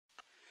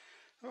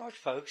Right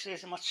folks,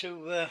 these are my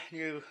two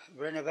new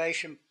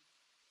renovation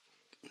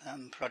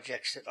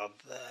projects that I've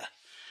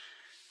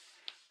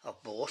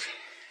bought.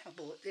 I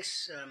bought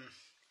this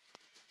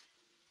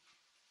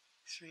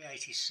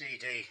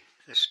 380cd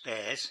for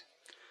spares,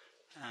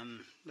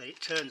 but it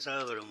turns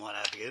over and what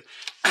have you,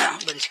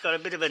 but it's got a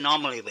bit of an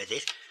anomaly with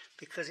it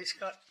because it's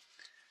got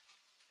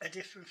a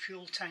different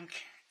fuel tank,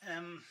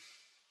 an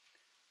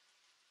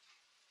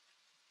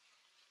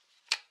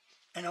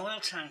oil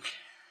tank,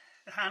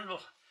 the handle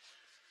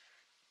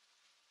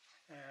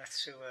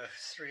to a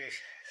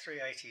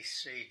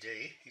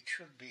 380cd. It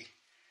should be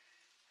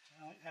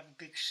have a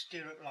big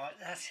stirrup like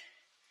that.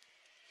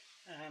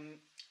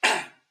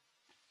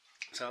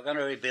 So I'm going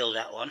to rebuild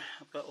that one.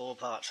 I've got all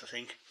parts, I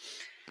think.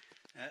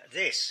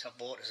 This I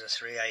bought as a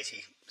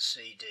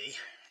 380cd,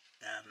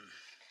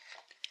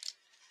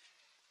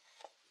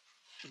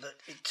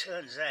 but it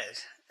turns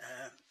out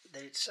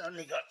that it's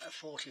only got a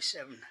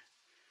 47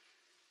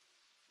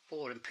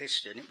 bore and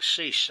piston. It was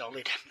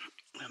C-solid.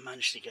 I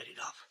managed to get it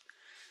off.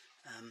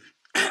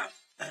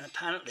 And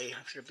apparently,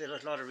 after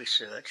a lot of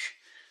research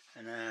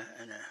and a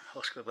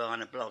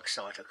Husqvarna blog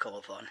site I come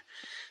up on,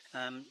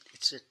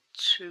 it's a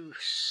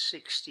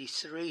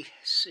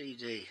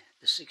 263cd,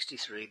 the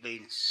 63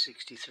 being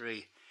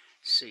 63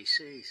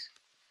 cc's,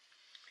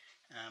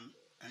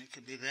 and it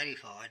can be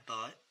verified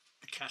by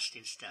the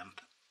casting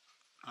stamp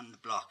on the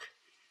block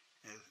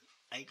of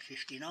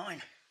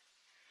 859.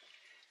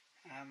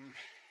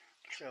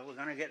 So we're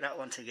going to get that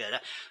one together.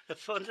 The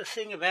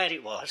thing about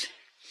it was,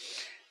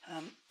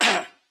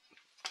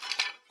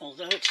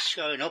 although it's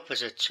showing up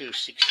as a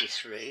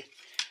 263,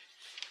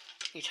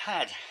 it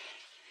had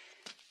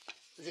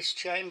this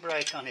chain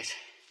brake on it,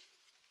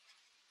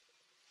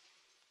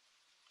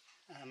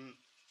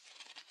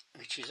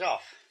 which is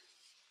off.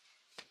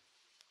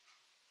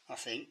 I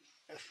think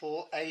a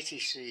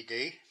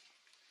 480cd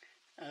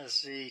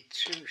as the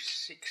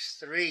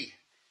 263cd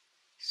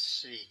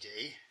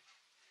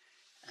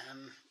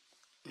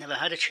never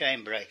had a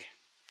chain brake,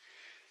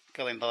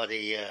 going by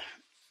the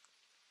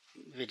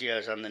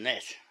videos on the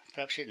net.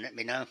 Perhaps you can let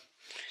me know.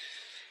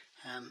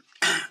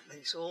 But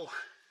it's all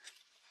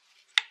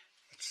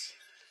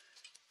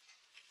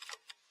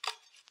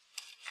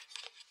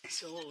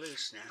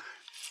loose now.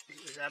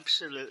 It was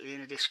absolutely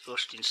in a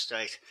disgusting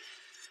state.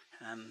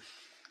 I'm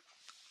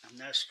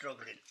now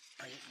struggling.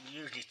 I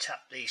usually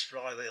tap these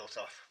flywheels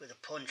off with a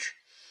punch,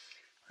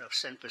 but I've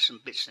sent for some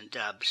bits and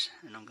dabs,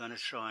 and I'm going to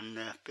try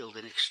and build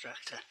an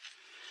extractor.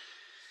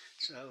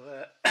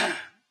 So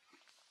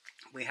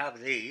we have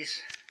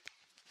these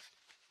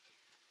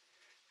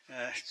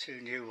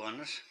two new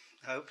ones.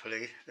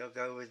 Hopefully they'll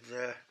go with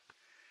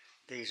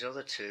these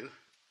other two,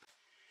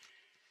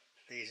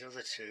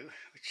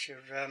 which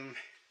are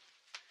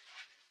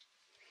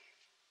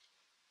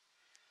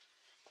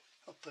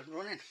up and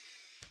running.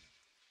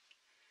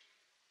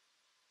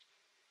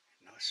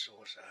 Nice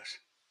sauce house.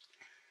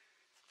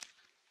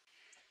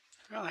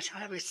 Right, I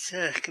have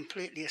it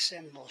completely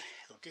assembled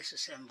or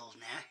disassembled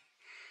now.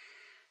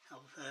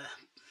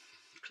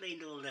 I've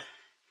cleaned all the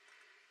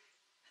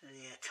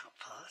top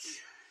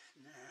parts.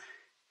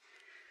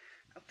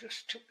 I've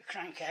just took the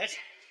crank out.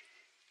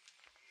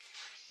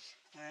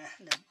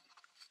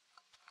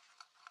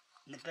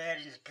 The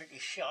bearing is pretty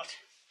shot,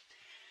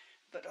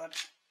 but I'd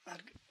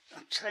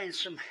obtained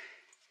some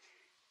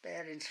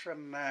bearings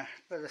from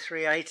for the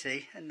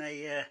 380, and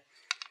they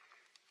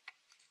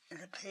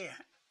appear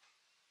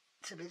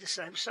to be the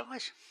same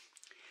size.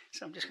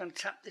 So I'm just going to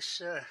tap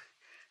this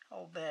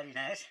old bearing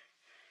out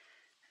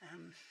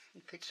and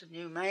fit some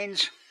new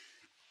mains.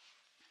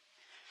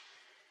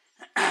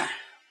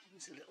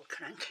 There's a little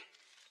crank.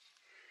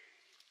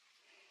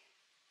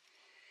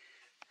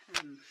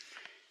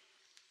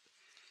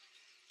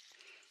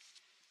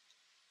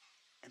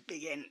 A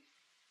big end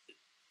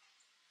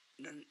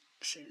doesn't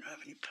seem to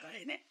have any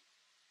play in it.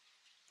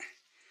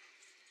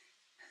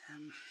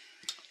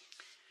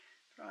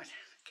 Right,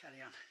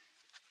 carry on.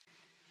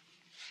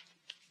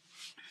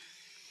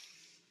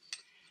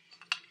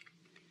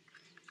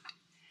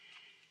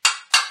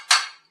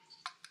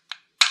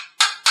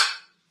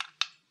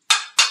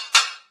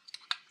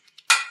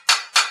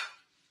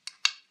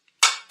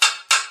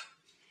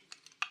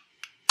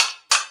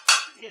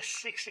 Yes,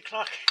 6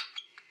 o'clock,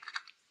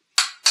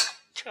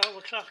 12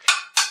 o'clock.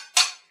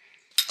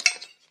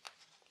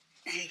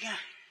 There you go.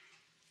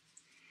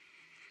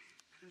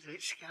 It's a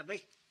bit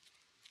scabby,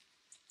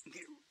 a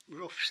bit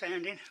rough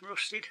sounding,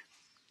 rusted.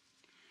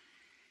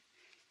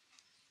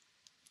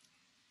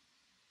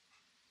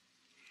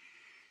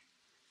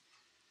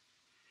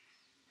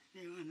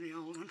 New one, the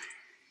old one.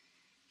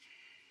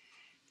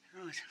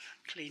 Right,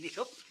 clean it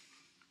up.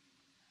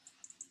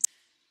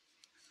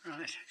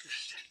 Right,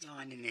 just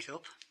lining it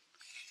up.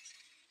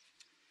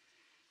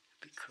 A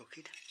bit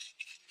crooked.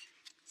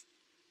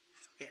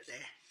 I'll get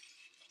there.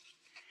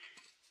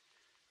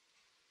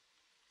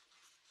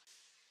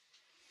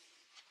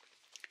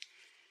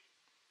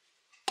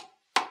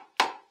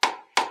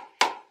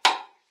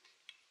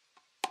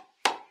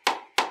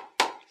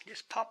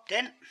 Just popped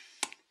in.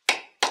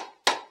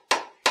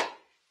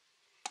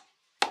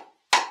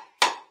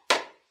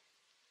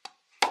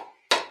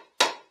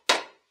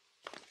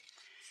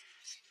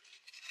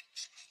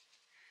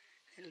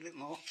 a little bit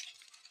more.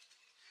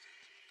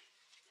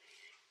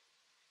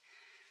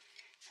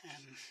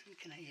 What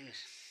can I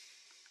use?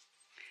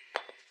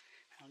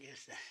 I'll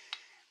use the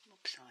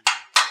upside down.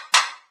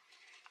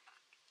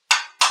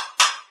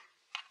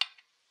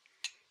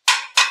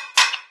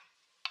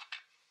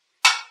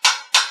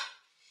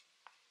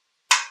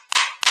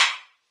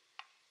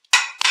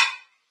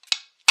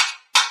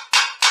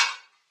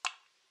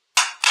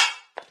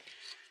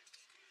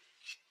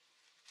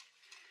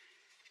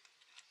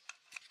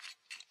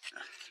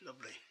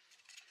 Lovely.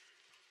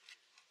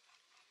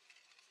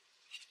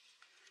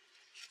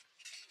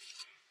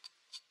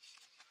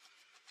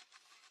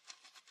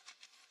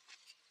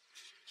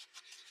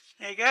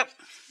 There you go,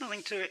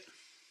 nothing to it.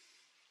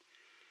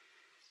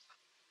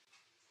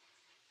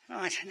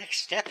 Right,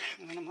 next step,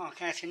 I'm going to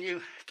mark out a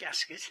new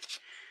gasket.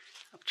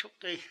 I've took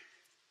the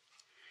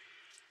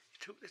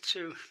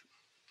two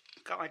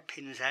guide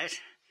pins out,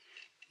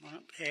 one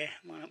up there,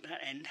 one up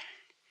that end,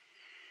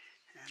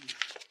 and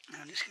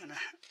I'm just going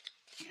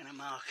to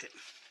mark it.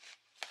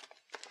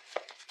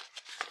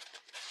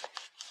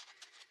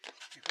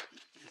 If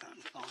I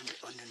can find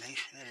it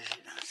underneath, where is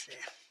it? That's there.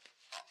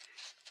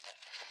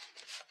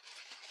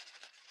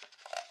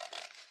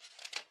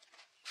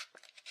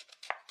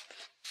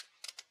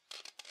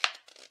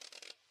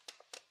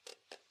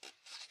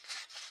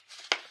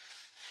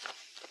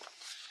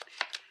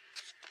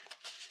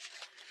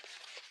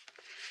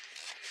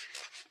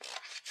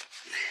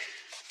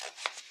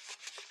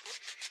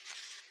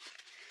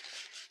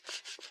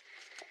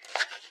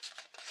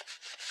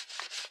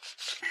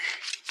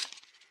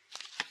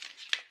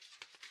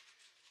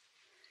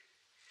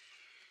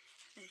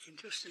 You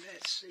can just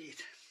about see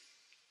it.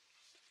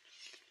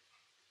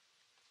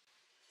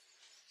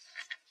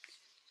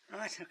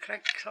 Right, I'll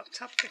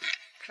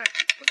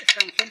put the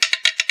crank in.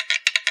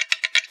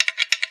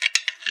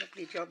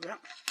 Lovely job that.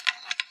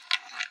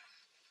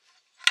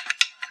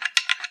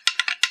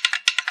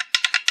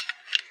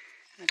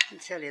 I can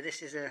tell you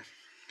this is a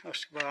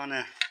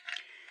Husqvarna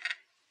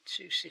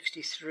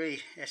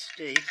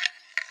 263cd. I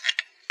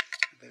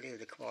believe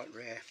they're quite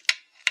rare.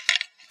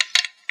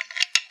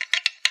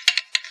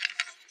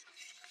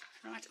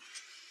 Right,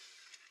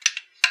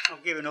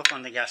 I've given up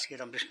on the gasket,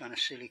 I'm just going to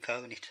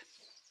silicone it.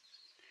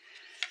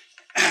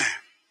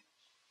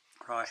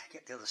 Right,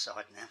 get the other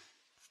side now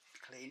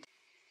cleaned.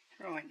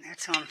 Right, now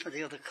time for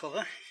the other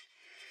cover.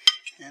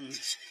 The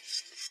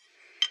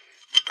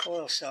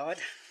coil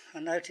side, I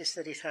noticed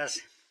that it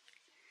has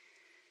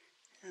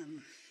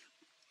an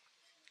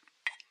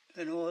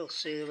oil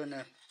seal and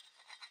a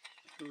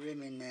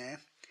rim in there.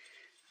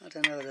 I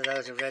don't know whether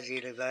those are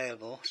readily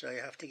available, so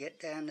you have to get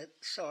down the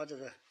side of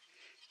the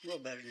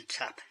rubber and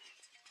tap.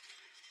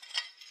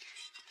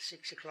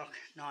 6 o'clock,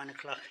 9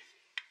 o'clock.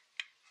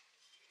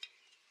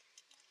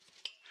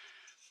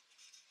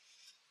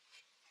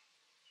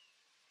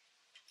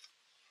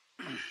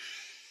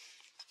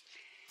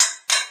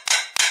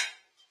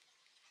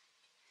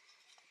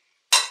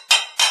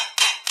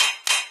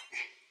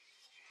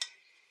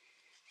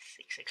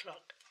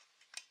 O'clock.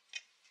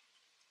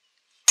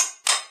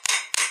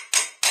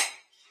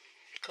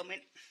 Come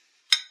in.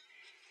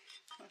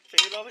 I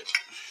feel of it.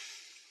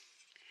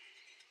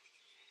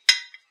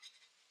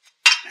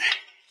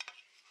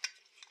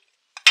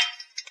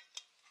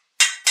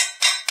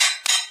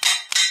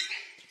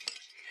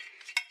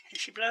 And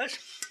she blows.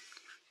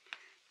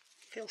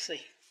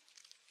 Filthy.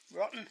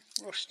 Rotten.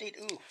 Rusted.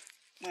 Ooh.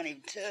 Won't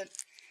even turn.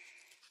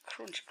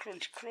 Crunch,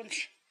 crunch,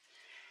 crunch.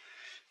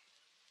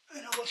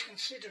 And I was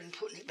considering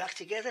putting it back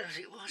together as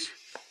it was.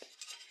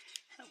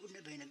 That wouldn't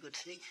have been a good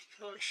thing.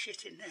 All the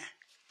shit in there.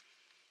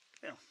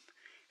 Well,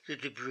 the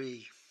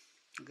debris.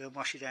 I'll go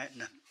wash it out in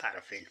the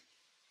paraffin.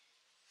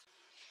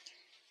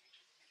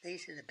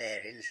 These are the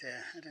bearings.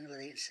 I don't know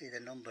whether you can see the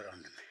number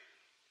on them.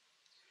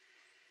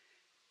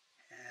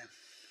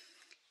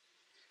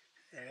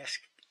 They're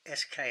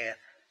SKF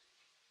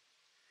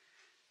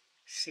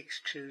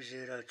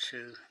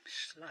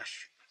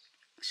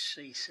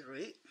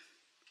 6202/C3.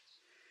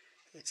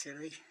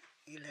 Italy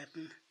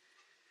 11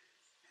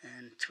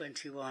 and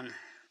 21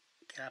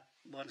 gap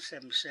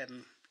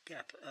 177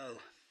 gap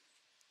O.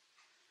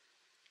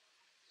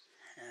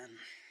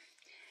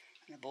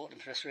 I bought them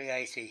for a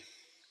 380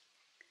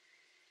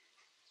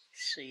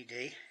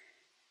 CD.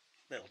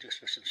 Well, just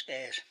for some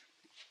spares.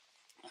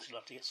 I'd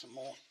love to get some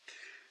more.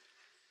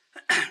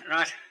 Right,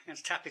 I'm going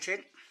to tap it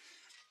in.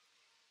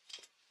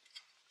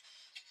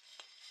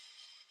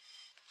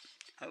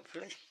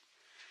 Hopefully.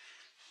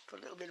 Put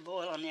a little bit of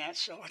oil on the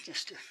outside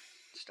just to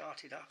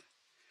start it up.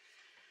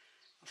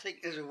 I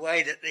think there's a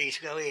way that these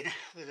go in,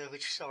 whether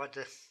which side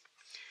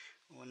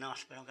or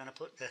not, but I'm going to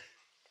put the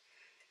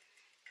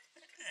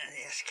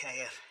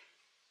SKF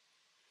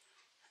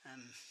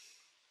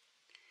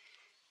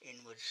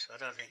inwards. I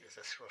don't think there's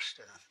a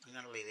thruster. I'm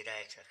going to leave it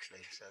out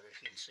actually so that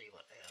you can see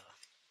what they are.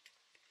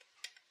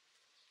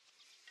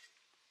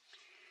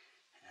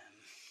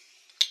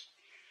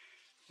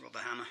 Rubber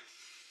hammer.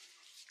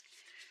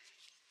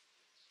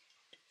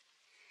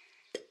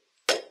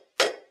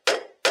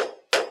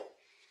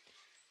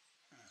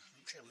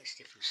 Tell me it's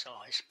different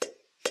size.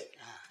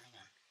 hang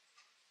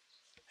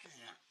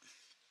on.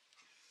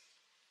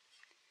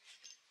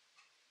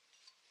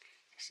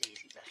 It's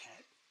easy back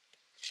out.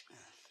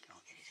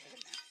 Can't get it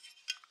out now.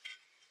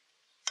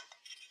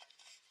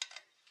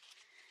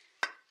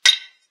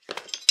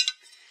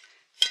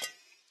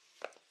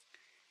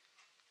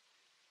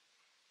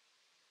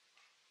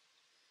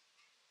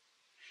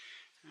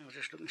 I was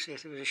just looking to see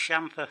if there was a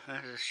chamfer.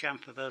 There's a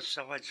chamfer both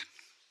sides.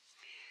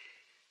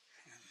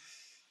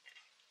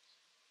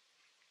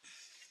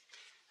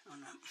 Oh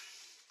no.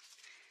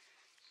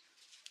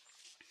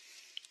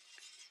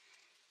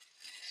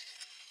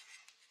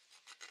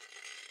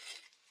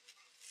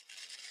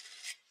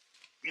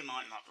 You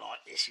might not like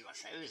this, you might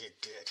say, who's a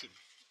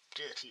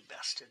dirty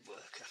bastard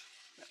worker?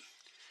 But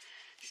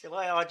it's the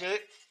way I do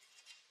it.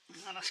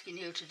 I'm not asking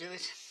you to do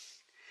it.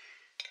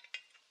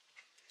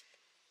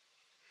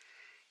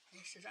 You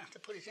just have to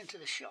put it into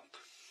the shop.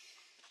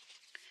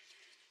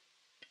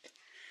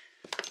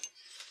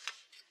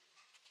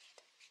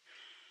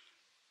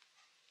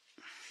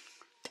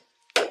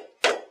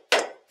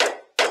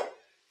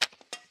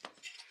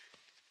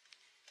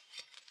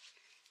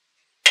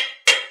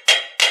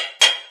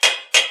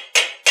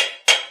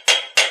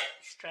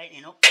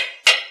 Straightening up.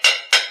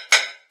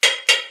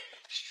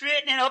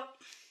 Straightening up.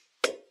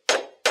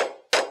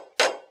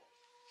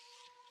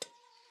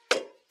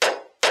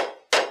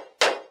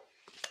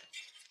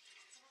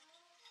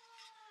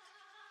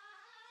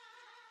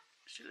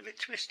 Still a bit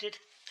twisted.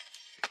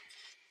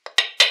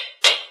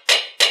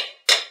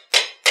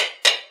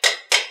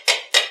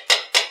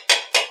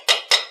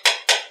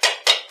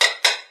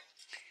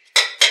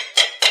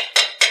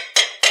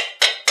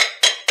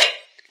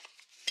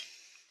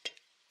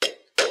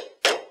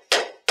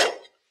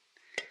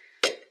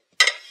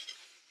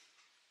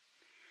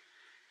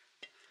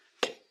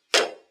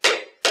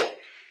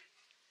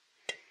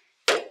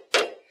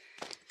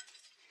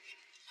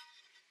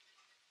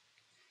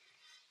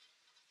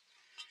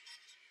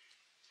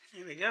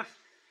 There we go.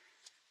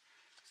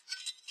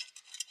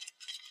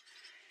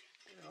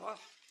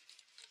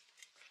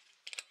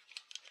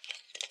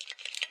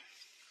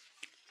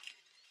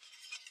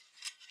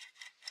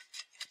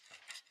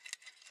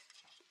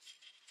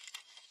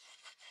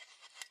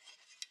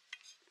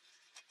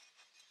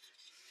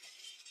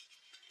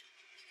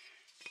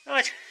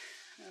 Right,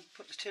 I'll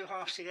put the two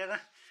halves together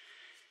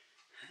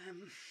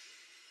and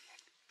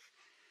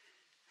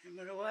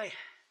we're away.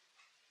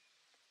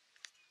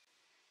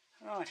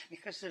 Right,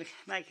 because the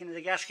making of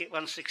the gasket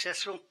wasn't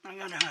successful, I'm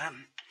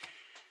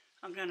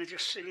gonna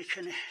just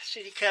silicone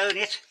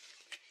it.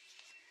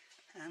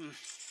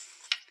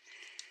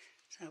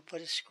 So I'll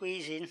put a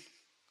squeeze in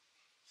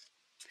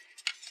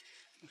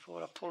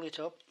before I pull it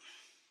up.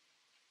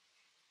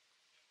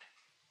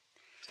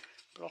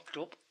 Blocked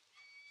up.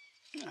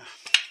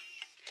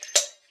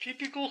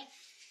 Typical.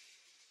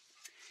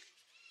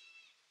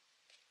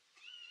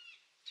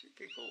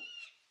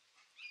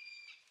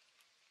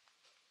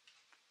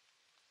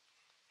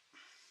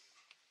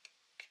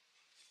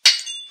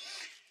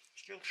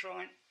 Still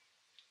trying.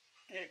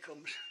 Here it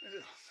comes.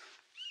 Ugh.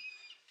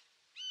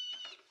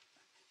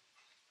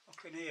 I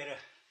can hear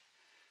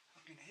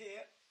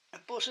a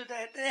buzzard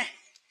out there.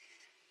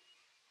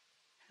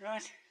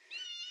 Right.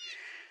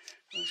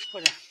 Let's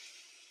put a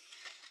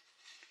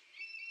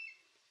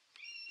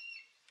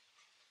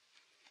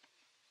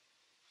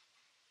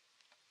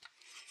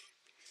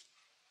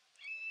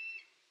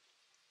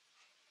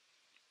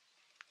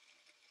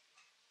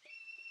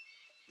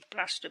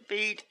plaster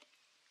bead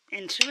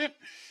into it.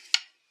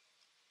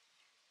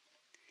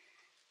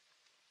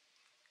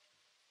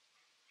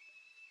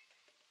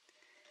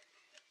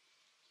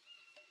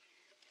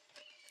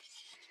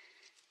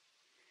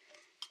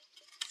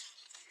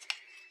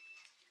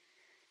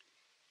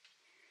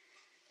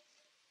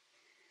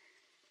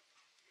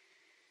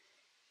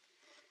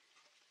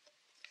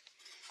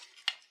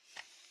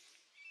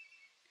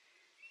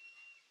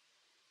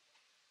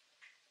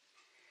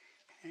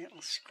 And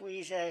it'll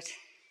squeeze out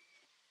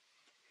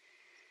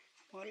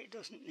what it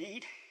doesn't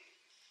need.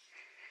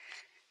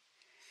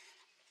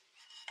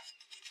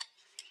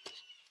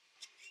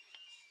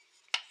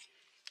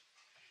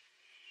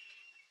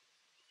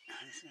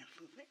 There's a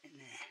little bit in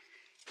there.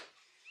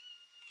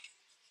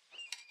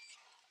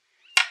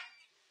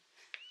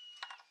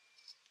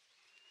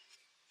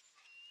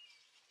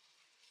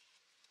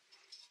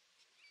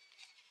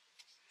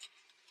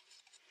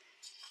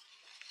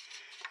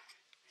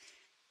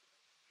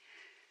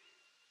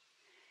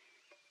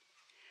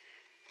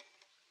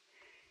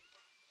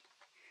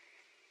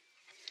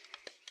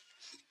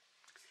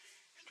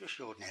 Just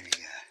ordinary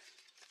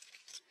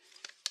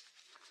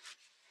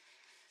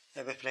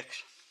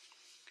Everflex.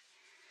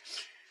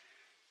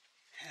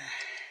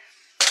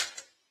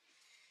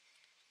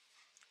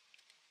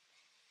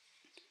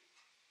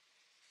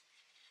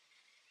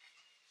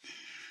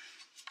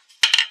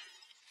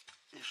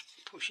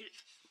 Just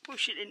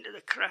push it into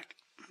the crack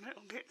a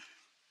little bit,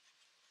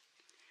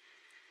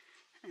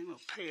 and we'll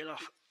peel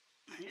off.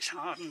 And it's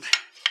hardened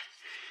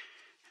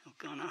or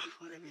gone off,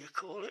 whatever you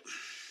call it.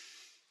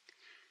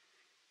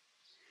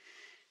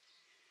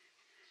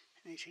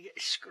 I need to get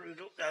it screwed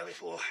up though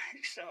before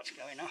it starts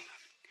going off.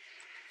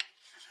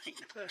 I think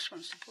the first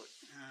one's to put,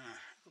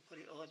 we'll put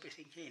it all,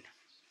 everything in.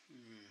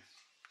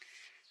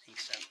 I think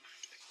so.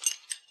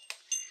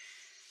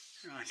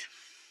 Right.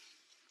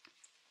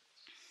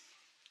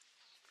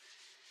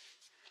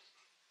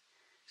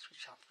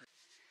 Switch off.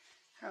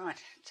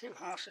 Right, two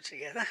halves are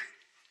together.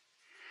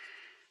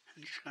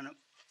 I'm just going to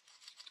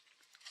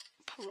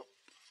pull up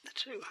the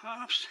two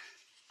halves.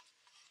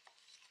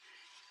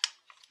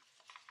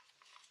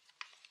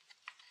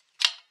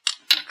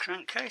 The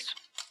crankcase.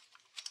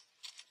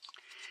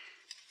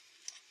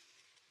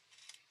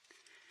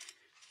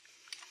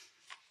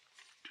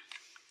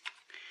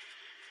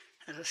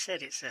 As I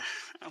said,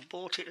 I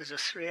bought it as a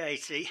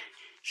 380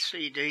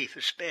 CD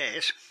for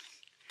spares.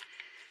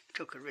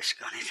 Took a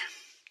risk on it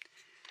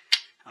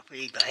off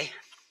eBay.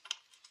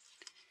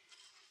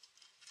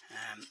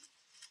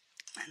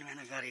 And when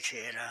I got it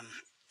here,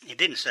 it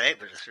didn't say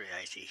it was a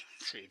 380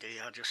 CD.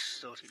 I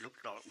just thought it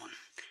looked like one,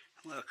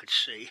 where I could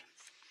see.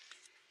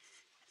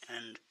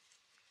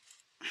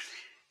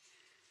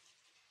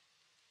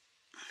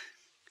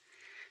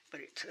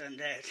 But it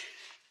turned out,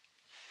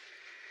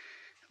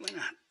 when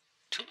I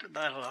took the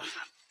barrel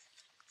off,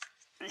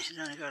 this has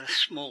only got a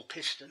small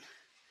piston,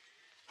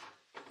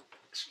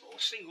 a small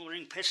single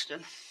ring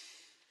piston,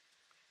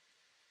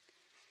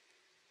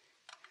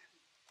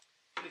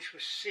 which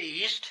was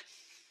seized,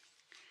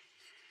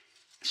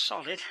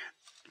 solid,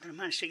 but I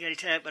managed to get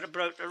it out, but I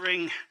broke the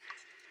ring.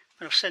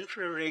 But I've sent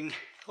for a ring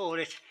for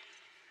it.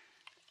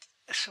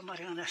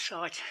 Somebody on their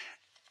site,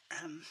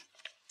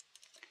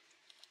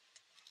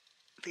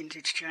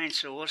 vintage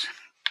chainsaws,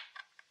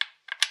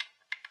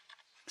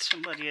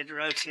 somebody had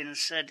wrote in and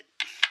said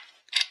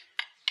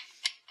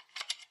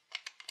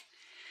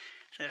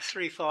their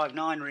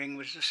 359 ring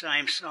was the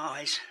same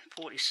size,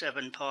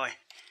 47 by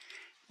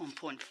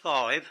 1.5.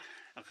 I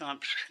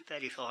can't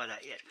verify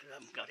that yet because I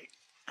haven't got it,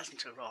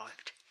 hasn't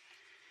arrived.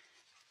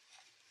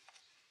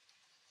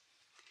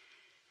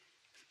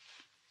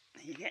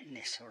 Are you getting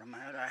this, or am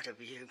I out of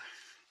view?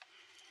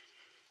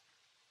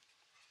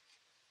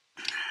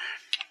 Right.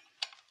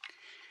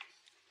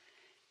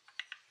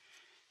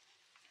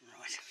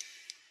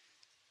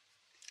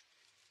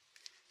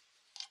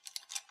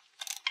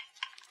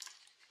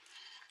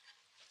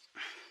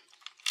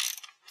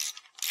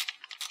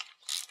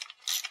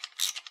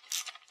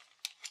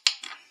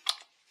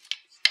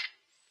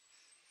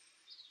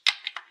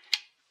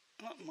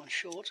 Oh, I'm one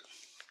short.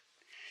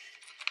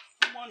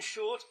 I'm one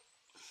short.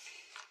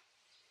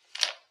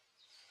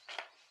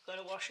 Got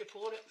a washer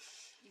for it.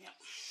 Yep.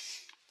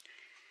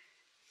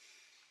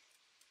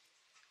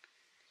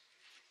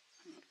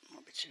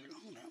 Might be too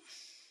long now.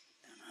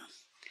 Don't know.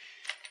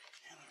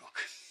 Have a look.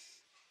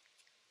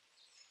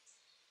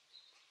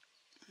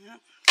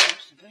 Yep,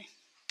 seems to be.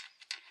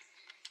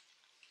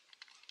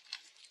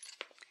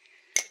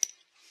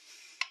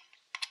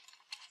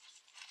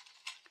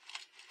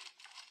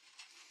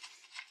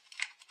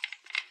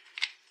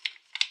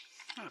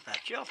 Not a bad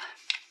job.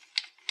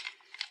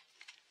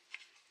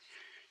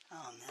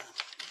 Oh no,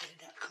 where did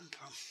that come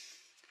from?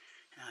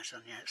 No, it's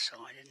on the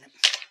outside, isn't it?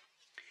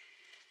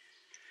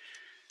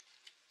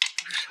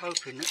 I'm just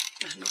hoping that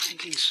there's nothing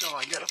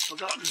inside that I've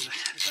forgotten.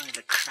 There's only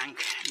the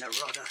crank and the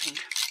rod, I think.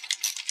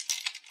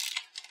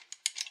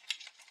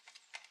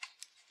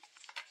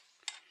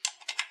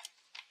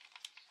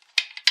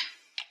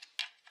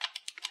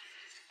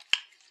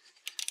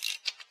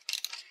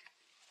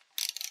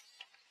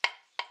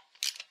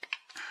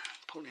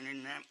 Pulling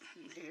in there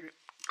and hear it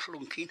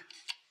clunking.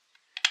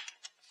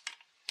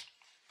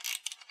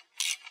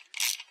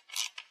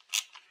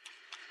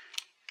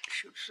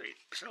 Should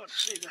start to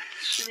see the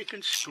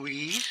silicone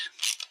squeeze.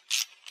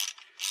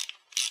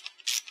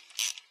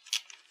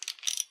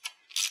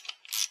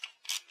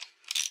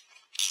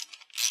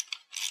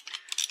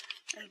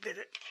 There's a bit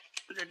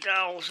of the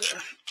dowels that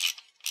are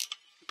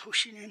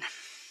pushing in,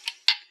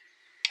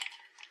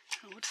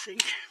 I would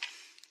think.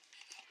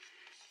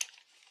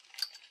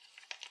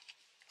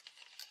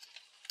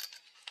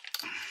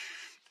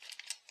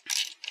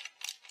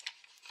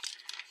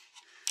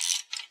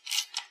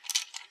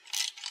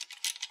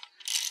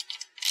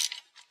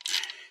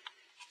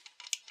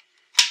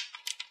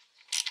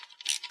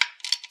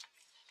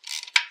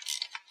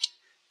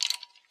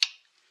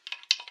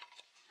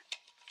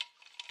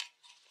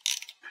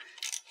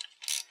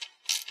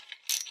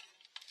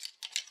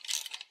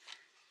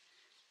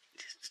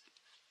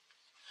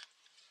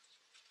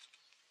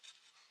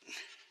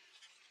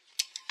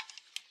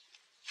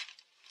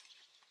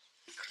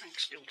 Crank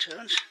still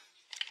turns.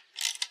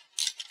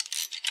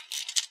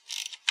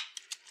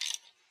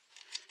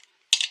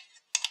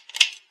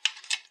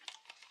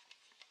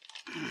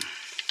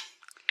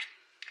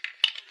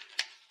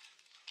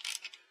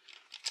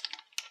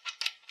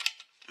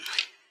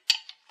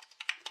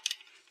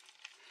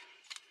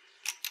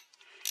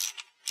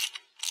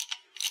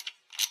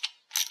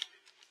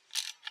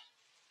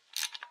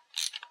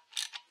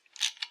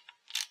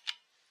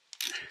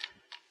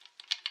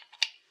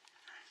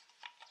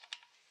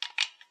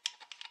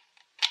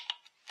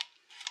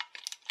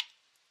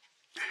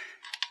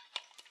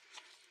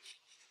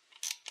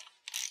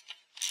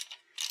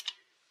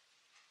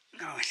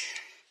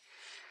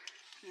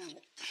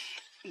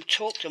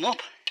 torqued them up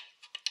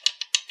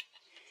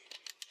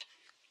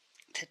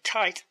to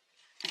tight,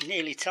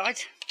 nearly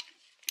tight.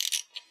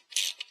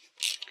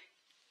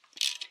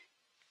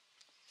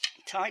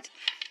 Oh,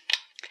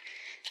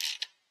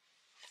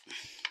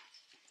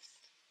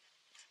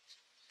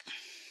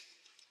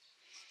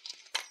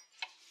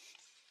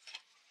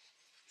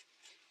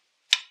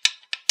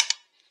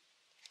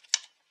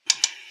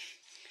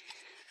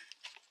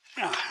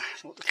 I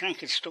thought the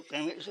crank had stuck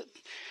then, it was at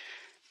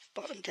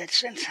bottom dead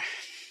centre.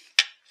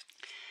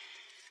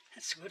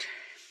 That's good.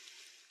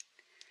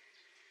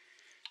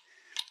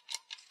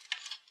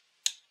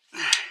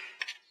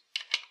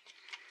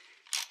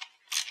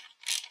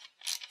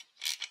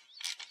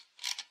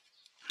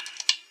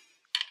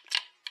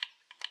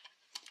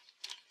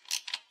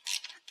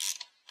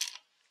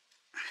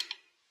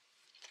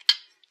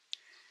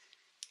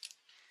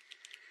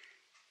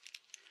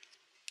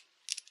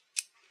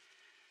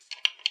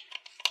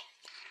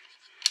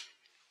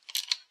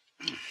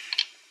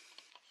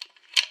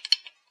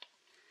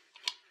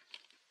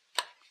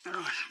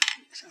 Alright,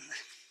 it's on there.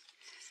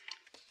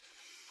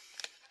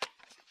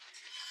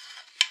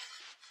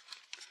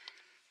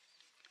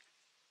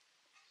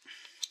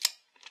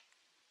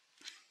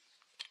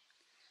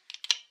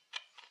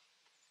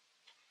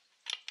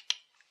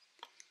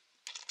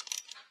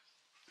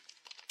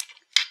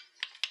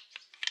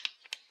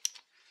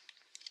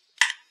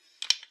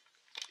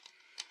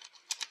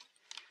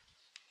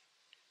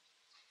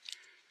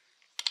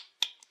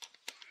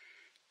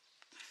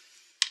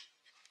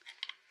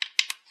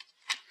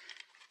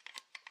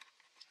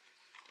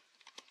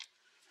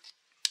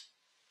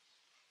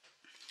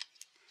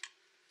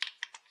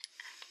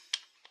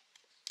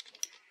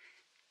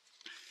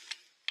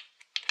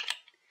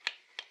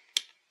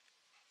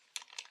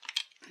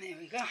 There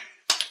we go.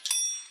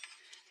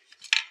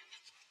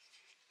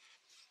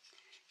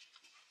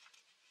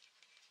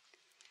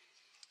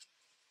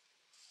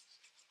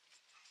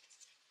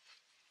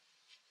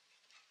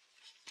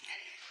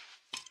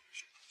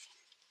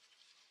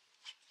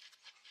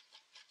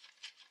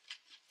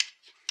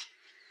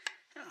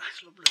 Oh,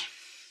 that's lovely.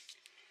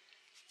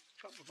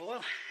 Drop of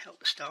oil, help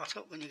the start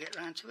up when you get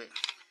round to it.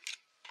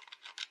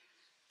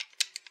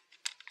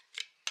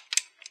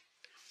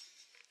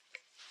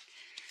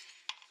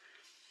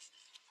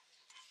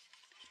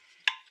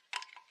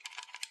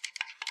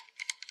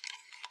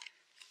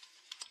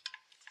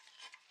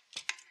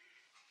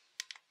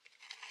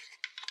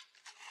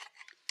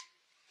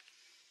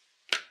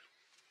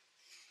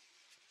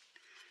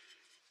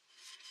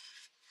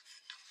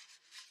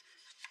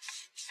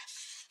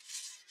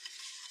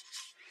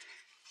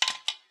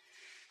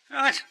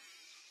 Right,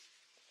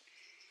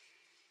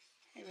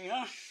 here we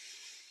are.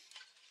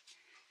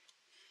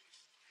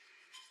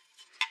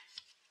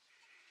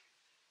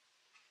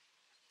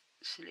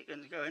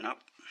 Silicon's going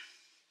up.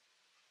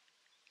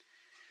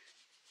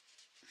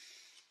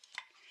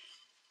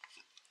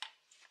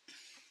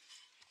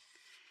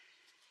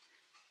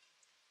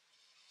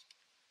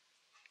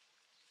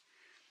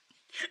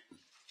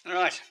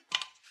 Right,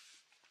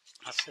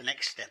 that's the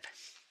next step.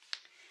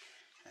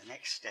 The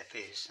next step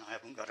is I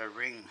haven't got a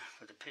ring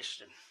for the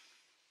piston,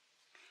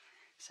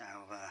 so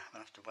I'll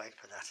have to wait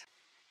for that.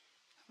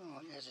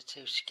 Oh, there's the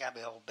two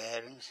scabby old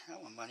bearings.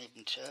 That one won't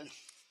even turn.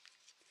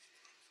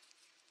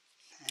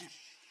 Yeah, I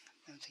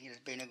don't think it has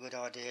been a good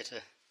idea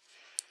to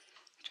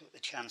take the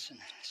chance and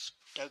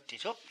stoked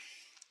it up.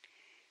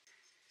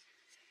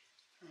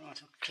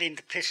 Right, I've cleaned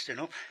the piston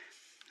up.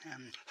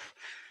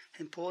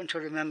 Important to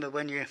remember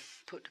when you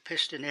put the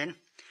piston in,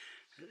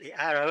 that the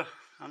arrow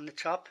on the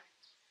top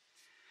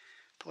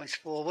points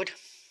forward.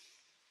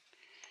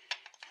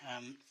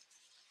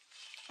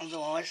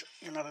 Otherwise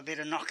you'll have a bit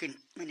of knocking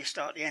when you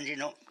start the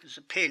engine up, because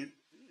the pin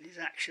is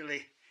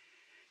actually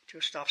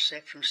just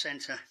offset from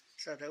centre,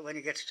 so that when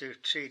you get to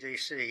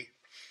CDC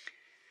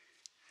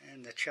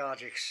and the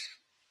charger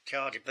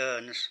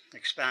burns,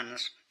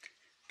 expands,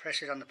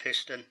 press it on the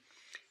piston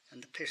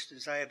and the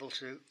piston's able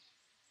to,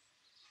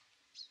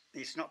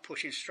 it's not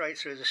pushing straight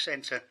through the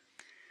centre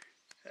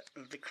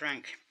of the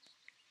crank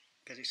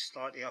because it's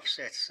slightly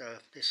offset, so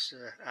this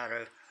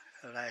arrow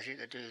allows you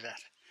to do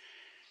that.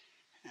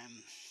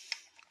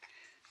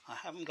 I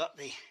haven't got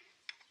the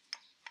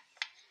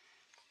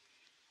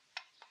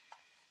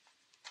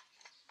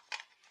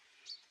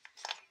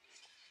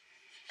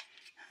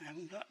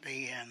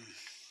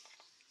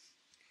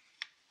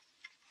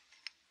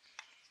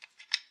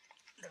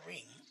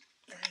ring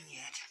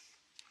yet.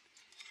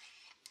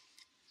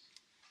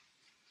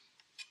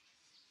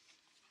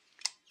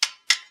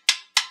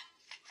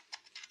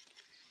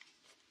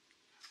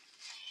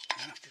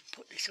 I have to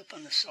put this up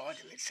on the side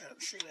of it so I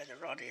can see where the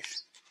rod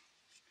is.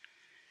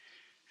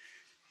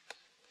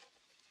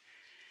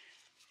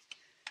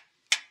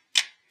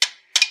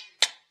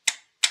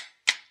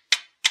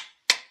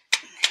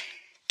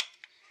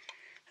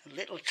 A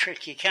little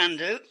trick you can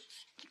do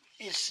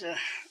is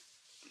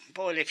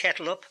boil your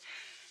kettle up,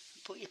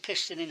 put your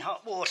piston in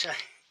hot water,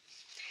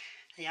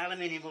 the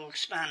aluminium will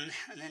expand,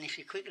 and then if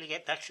you quickly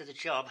get back to the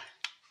job,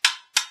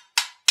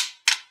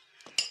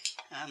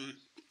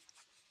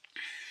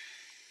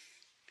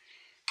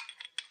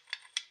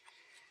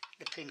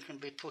 pin can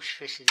be push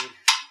fitted in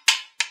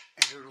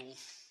as a rule.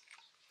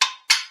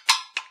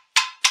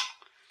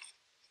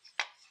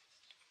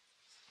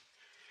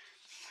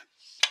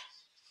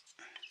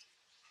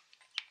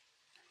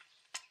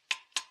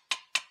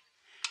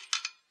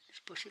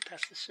 Just push it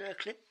past the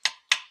circlip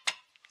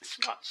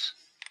slots.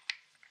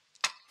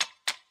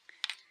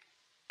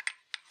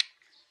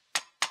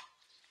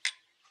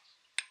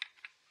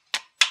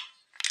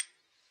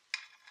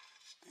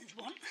 There's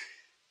one.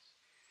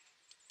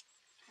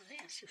 I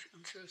think that's just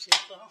gone through so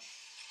far.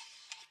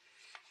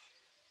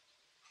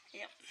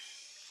 Yep.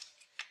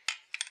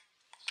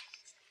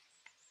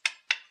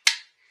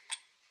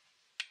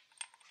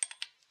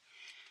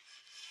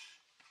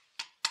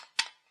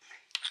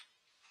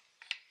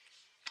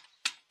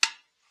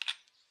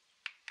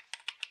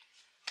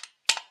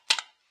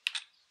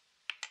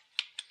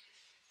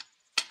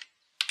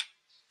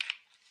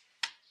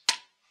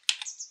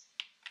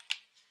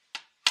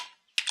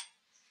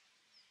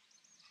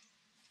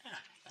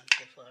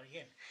 Too far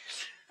again.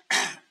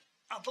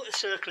 I'll put the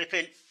circlip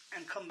in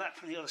and come back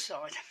from the other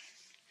side.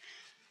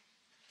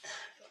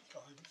 Can't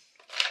find them.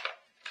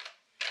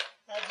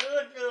 I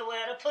don't know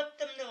where to put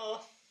them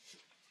now.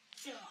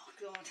 Oh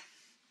God.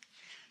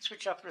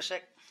 Switch up for a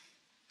sec.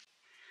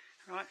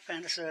 Right,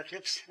 found the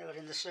circlips. They were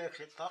in the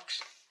circlip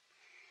box.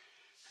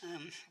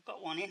 I've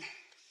got one in.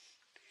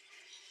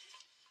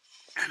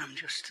 And I'm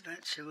just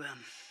about to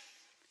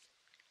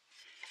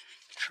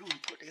try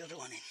and put the other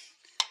one in.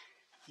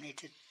 I need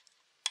to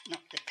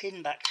knock the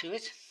pin back to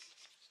it.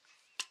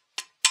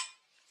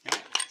 No,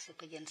 it's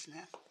up against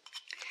now.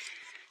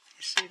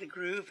 You see the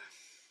groove?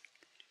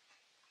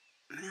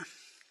 Yeah.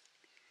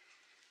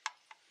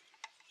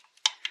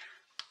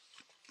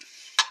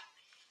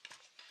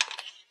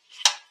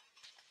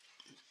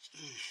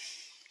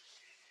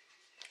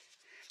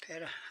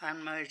 Pair of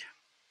handmade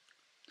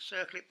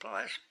circlip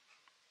pliers.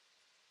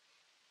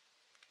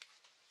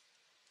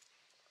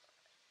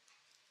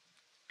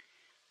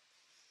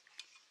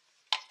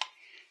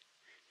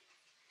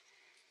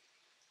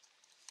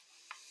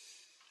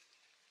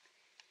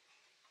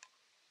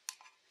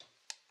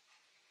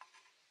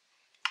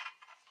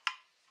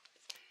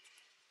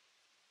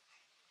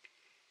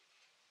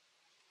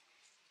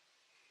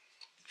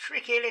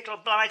 Tricky little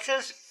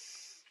biters.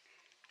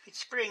 If it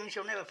springs,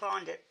 you'll never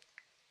find it.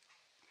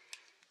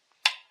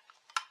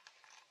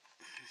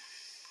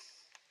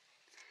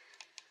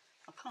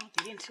 I can't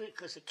get into it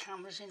because the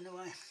camera's in the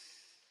way.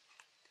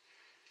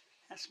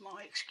 That's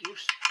my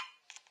excuse.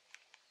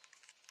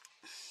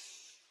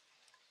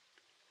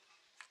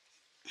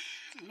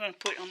 I'm going to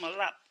put it on my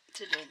lap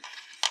today.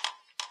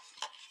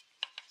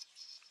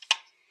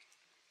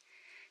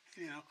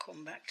 And then I'll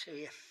come back to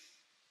you.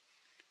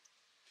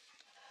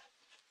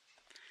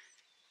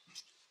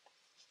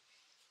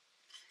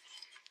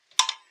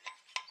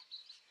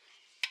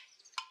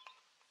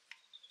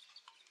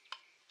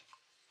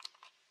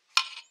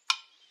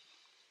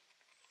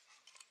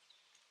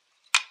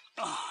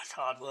 Oh, it's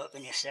hard work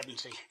when you're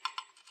 73.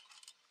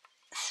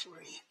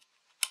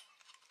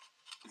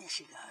 There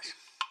she goes.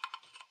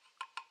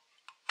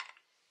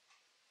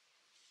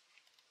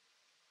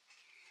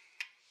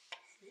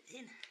 Is it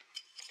in?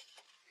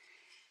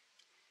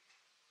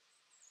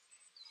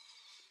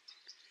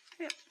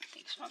 Yep, I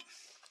think so. Let's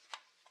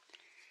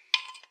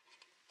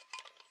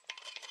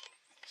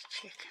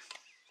check.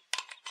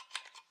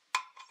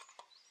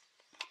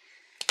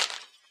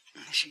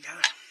 There she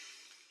goes.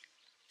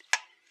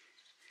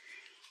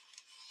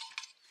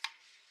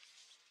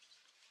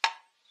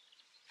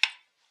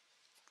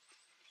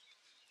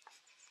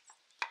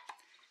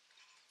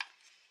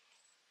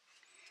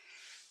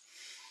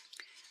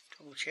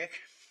 Double check,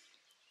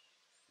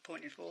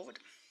 pointing forward.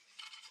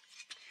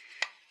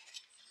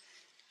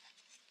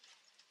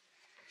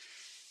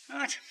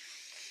 Right,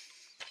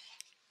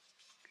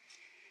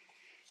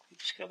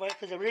 just go wait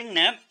for the ring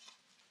now.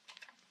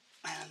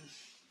 I'll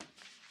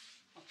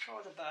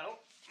try the barrel,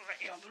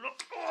 let you have a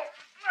look. Oh,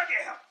 bloody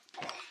hell.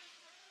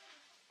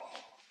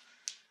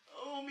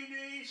 Oh, me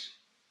knees.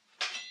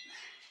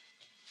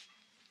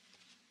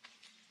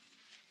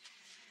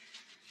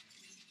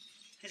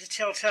 There's a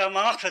telltale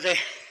mark for the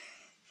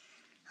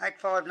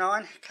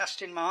 859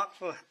 casting mark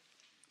for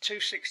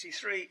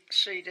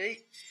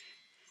 263cd.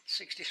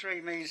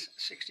 63 means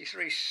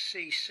 63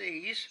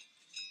 cc's.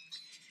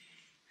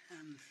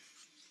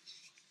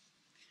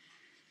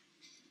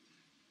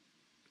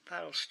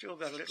 Barrel's still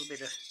got a little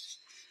bit of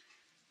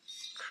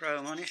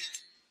chrome on it.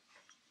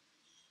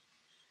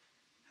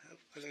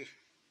 Hopefully,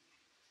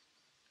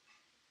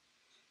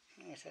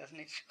 it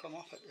hasn't. It's come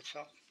off at the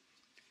top.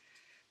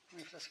 I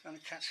wonder if that's going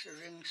to catch the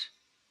rings.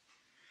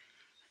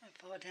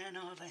 How far down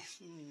are they?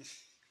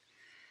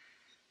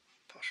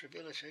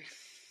 Possibility.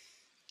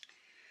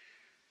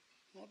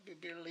 Might be a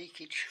bit of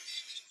leakage.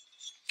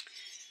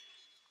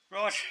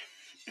 Right,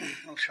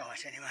 I'll try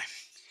it anyway.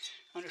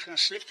 I'm just going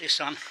to slip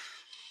this on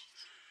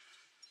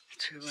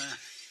to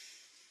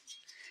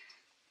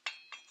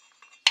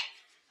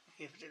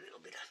give it a little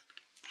bit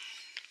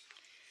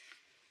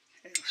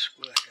of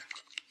squirter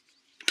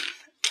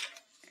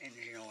in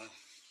the oil.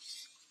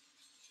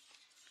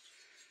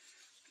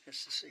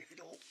 just to see if it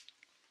all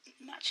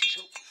matches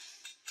up.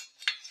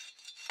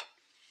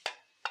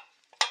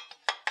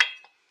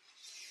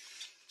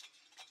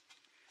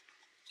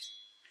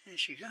 There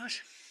she goes.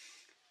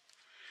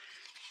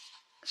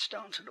 It's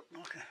starting to look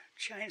like a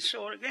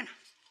chainsaw again.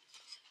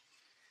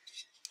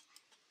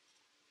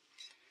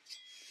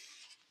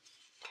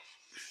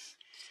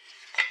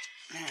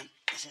 Now,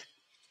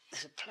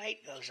 there's a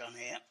plate goes on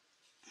here.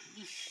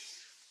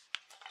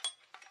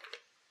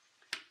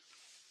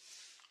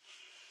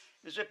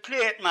 There's a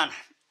plate, man.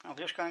 I'm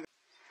just going to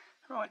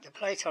go. Right, the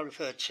plate I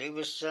referred to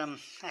was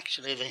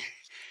actually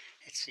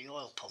it's the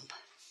oil pump.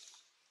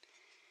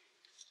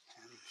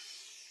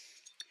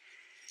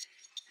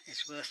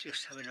 It's worth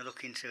just having a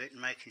look into it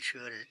and making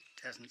sure that it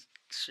hasn't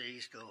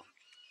seized or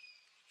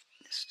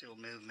there's still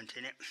movement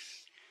in it.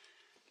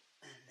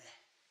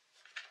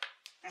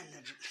 And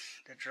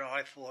the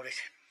drive for it,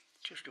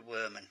 just a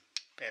worm and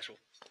bezel.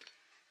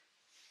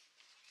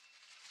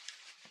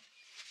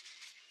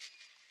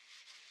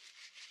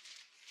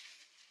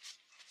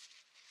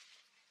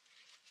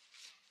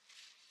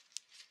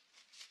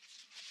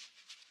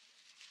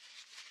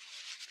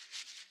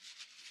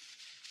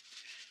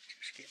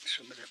 Just getting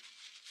some of the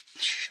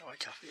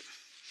shite off it.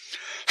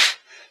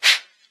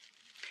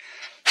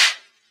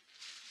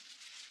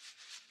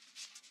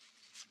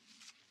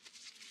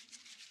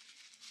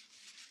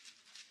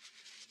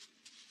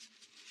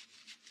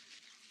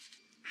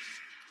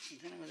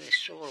 I don't know where this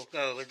saw will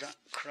go with that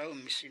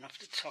chrome missing off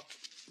the top,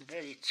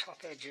 very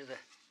top edge of the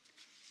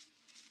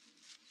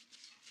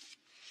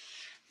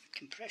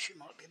compression.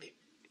 Might be a bit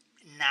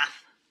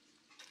naff.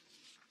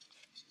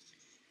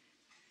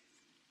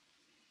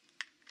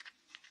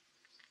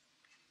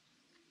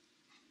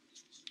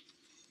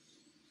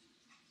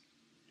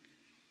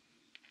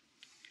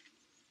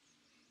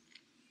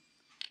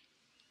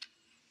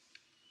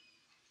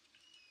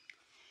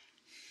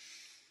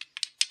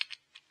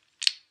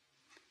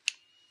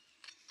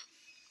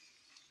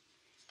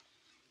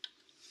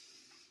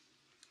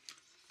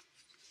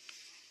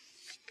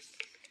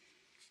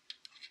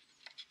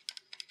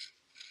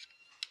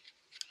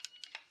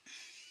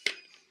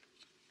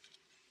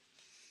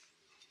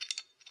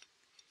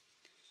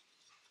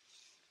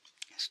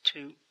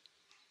 Two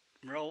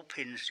roll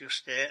pins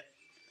just there,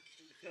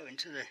 go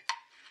into the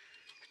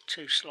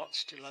two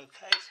slots to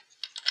locate.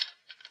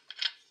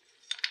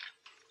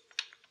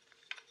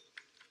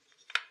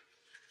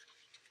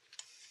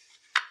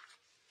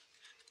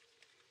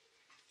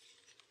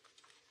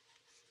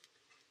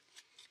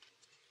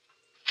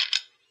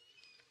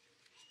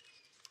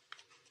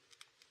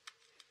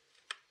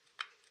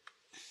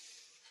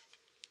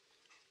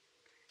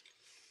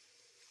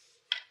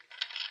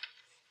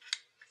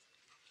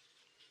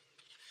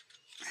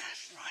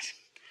 Right,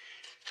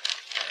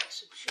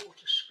 some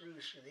shorter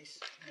screws for this.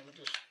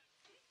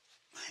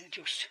 They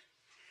just,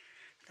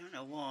 I don't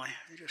know why,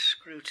 they're just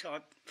screw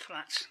type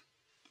flats.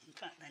 In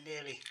fact, they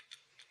nearly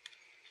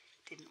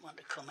didn't want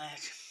to come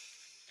out.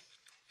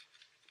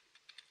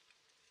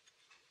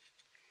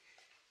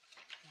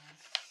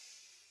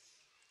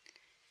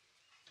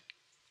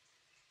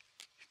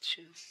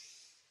 Two.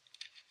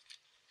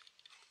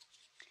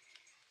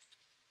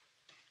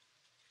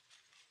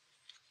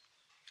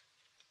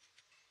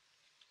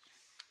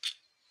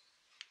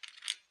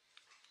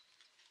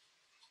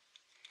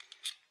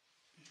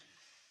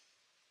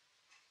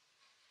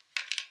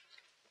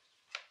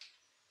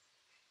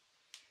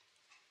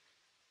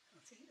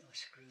 I think they were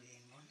screwed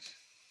in once.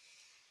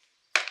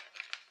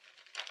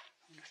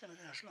 Some of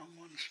those long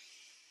ones.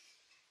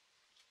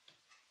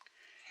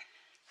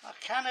 I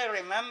cannot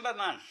remember,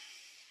 man.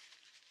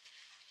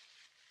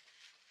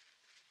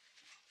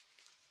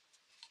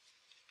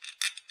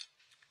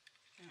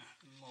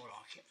 More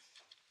like it.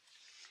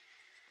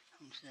 I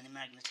haven't seen any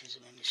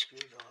magnetism in the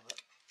screwdriver.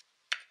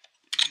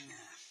 No.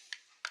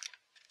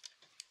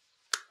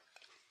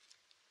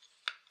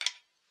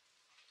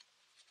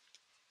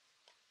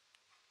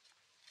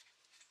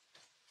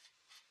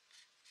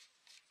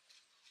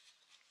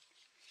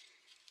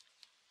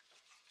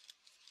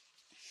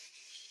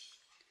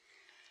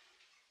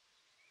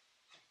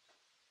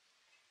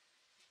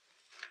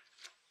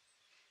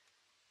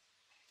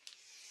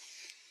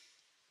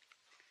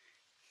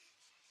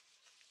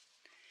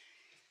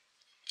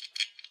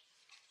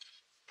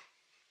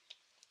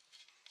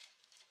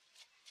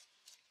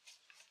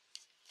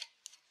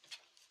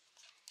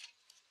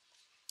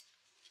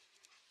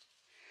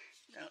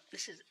 Now,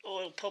 this is the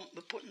oil pump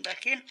we're putting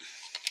back in.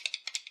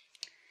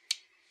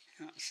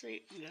 Let's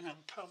see, I'm going to have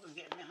a problem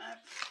getting them out.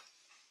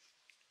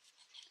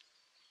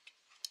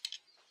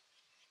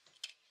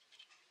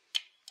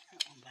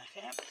 That one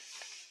back out.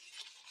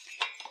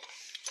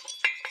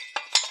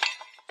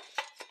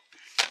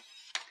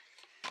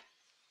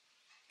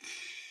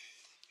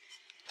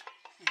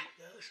 There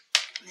it goes.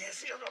 And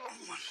there's the other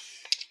long one.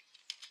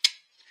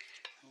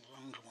 A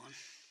longer one.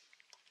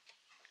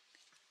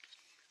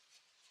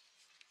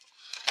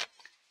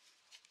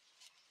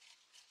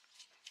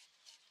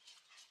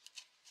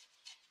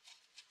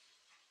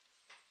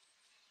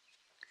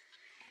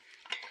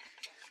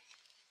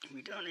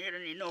 we don't hear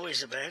any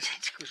noise about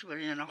it because we're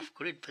in an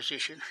off-grid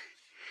position.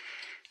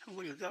 And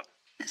what you've got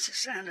is the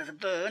sound of the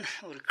burn,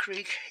 or the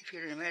creek if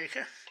you're in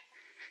America.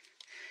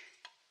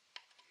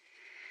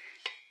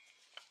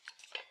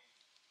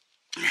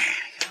 There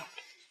we go.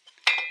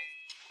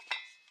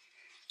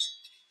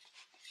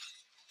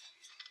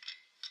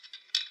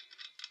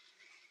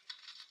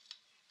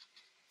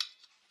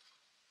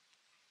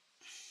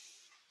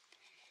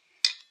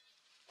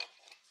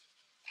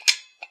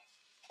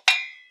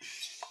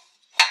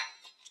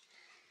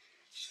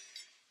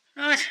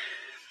 Right,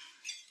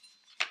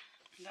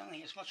 I don't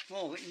think there's much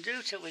more we can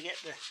do till we get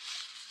the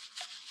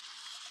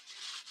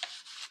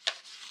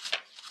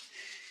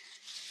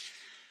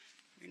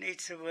we need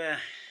to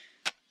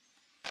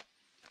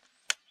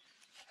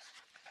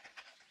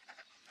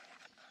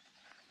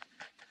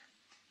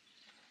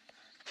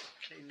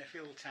clean the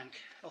fuel tank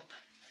up,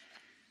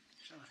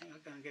 so I think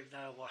I'm going to give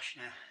that a wash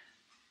now.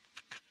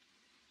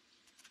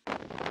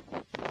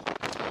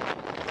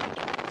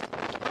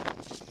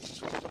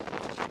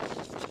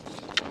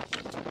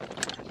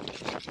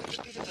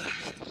 A bit of a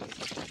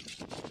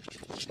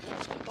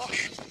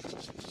wash.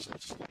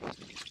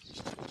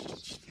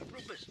 The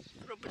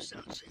rubbers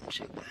don't seem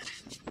too bad.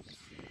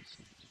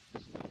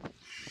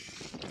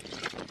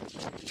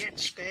 Getting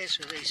spares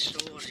for these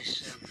saws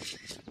is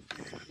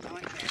a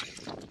nightmare.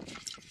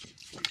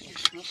 There's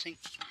just nothing.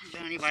 The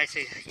only way to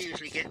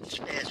usually get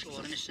spares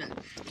for them is to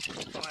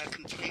buy a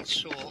complete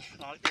saw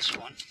like this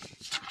one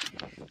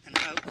and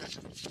hope that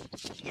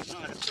you can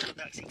either put it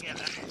back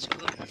together, it's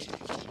good,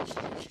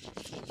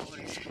 or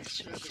it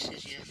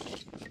services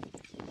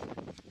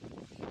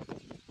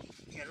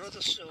your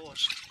other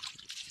saws.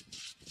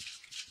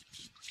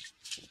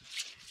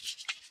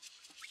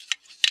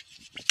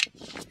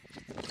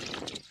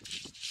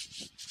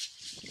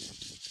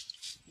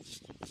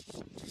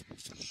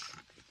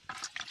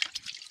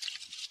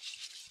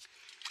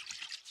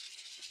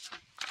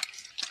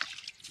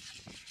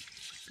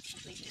 I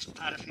think this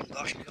paraffin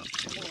wash got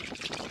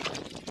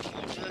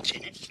more dirt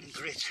in it and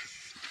grit.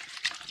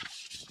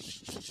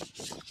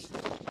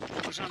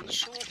 It was on the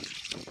saw.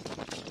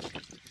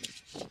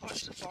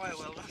 Watch the fire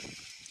welder.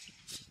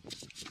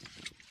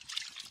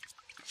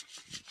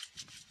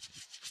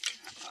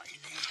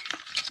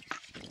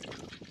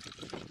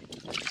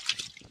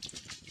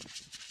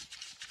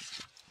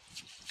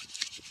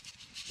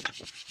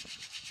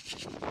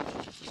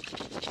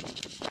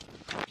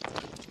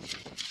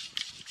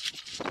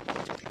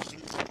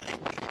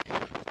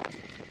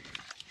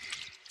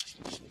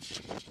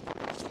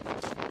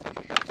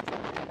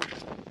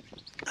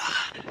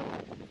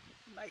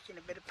 Making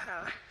a bit of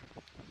power.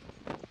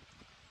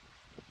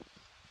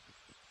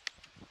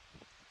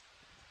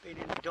 Been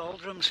in the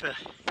doldrums for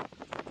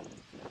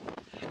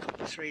a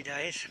couple of 3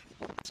 days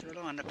to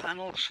rely on the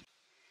panels.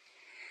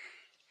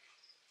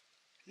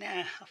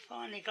 Now I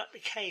finally got the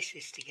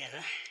cases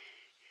together.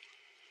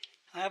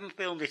 I haven't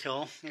filmed it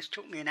all. It's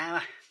took me an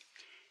hour.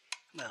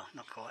 Well,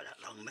 not quite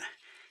that long, but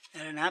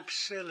they're an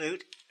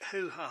absolute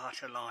hoo-ha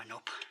to line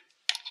up.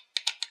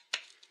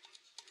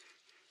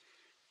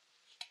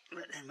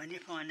 But then when you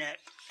find out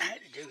how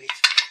to do it,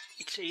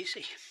 it's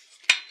easy.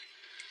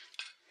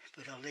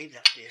 But I'll leave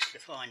that to you to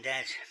find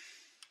out.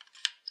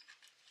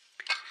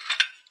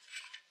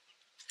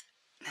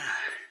 Now,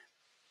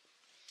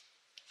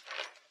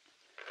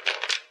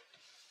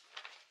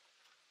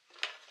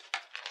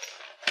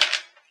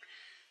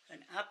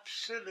 an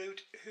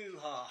absolute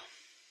hoo-ha.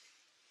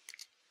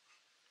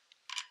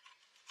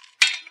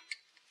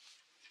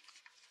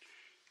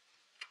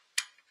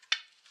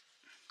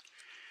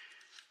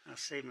 I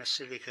see my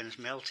silicon's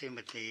melting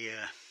with the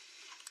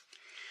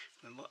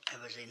with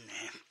whatever's in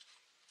there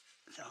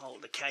to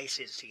hold the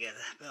cases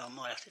together, but I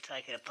might have to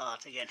take it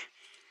apart again,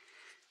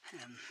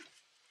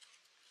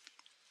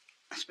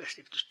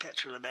 especially if there's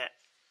petrol about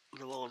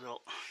the walls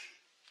up.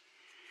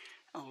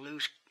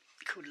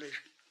 Could lose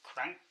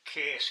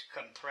crankcase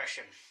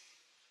compression,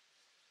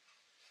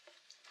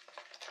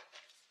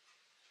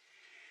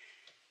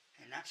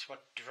 and that's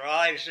what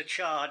drives the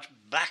charge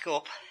back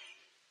up.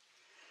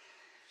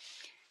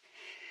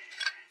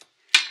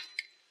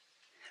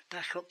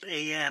 Back up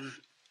the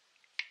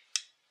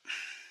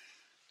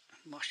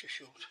washer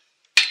short,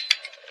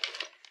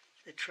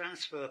 the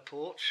transfer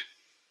ports,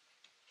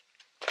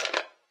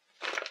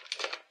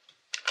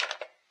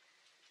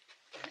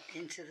 and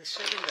into the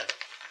cylinder.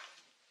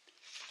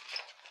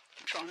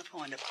 I'm trying to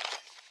find a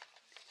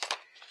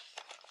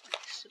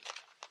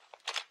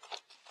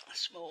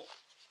small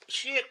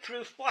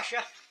shake-proof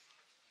washer.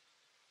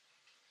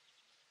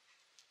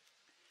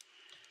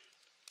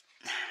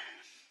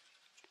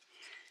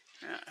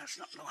 That's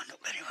not lined up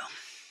very well.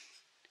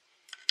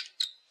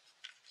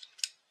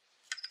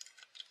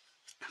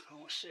 I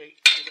can't see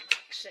with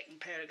a second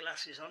pair of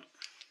glasses on.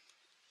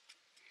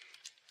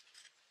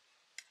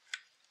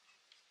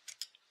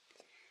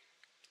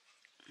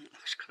 It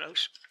looks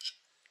close.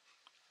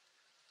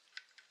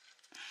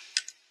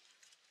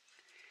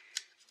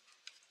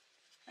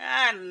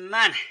 Ah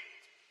man!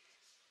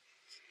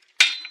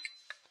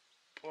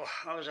 Oh,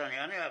 I was only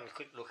having a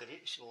quick look at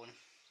it this morning.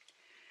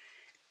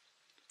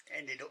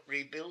 ended up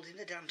rebuilding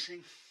the damn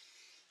thing.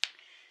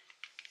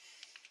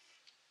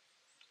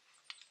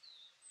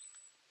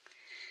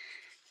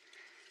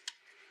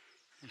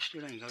 I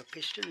still ain't got a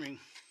piston ring.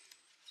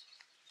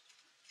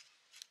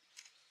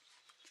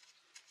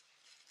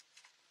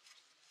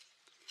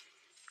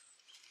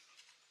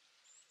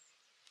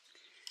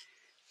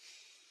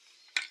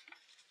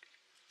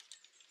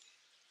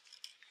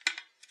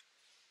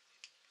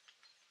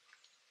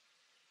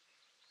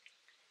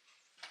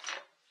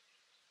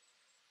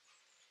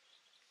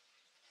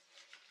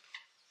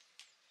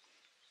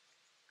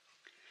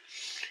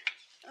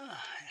 Oh,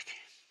 heck.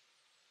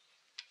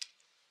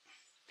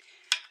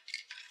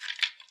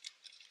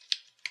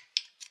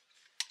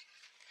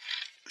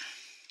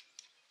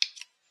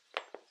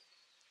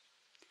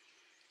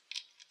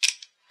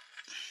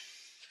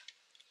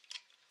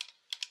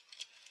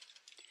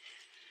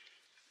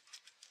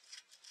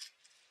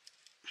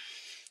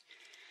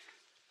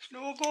 It's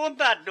no going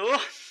bad though.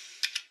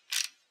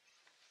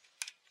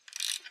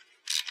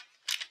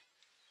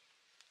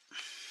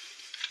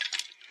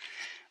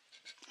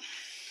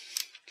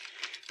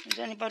 Does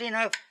anybody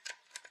know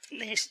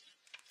these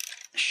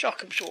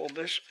shock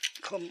absorbers,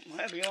 come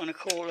whatever you want to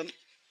call them,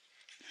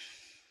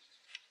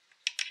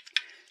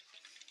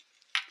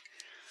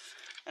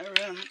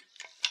 are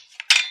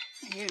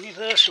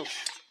universal?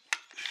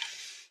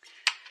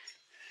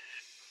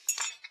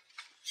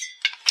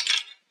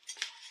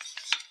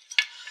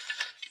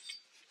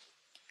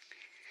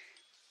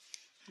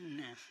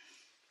 No.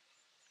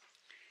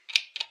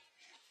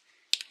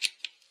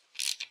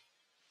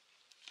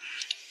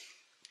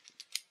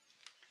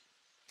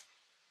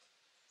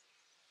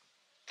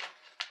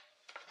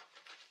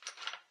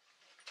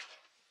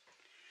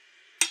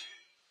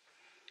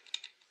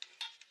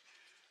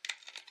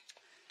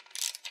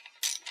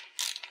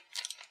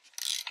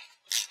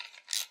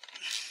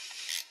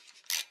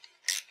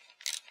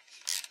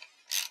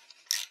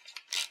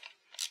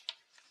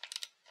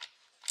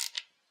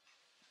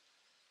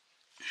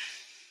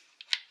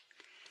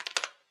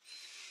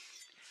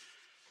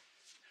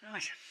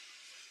 Right.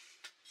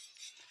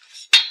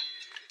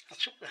 I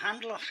took the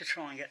handle off to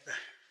try and get the...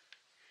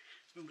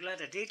 I'm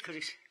glad I did, because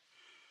it's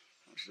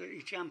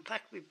absolutely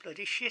jam-packed with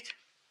bloody shit.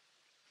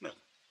 Well,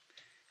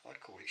 I'd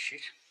call it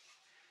shit.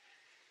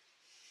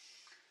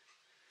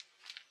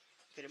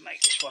 Better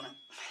make this one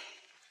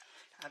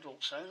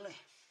adults only.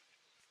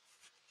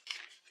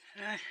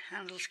 Right,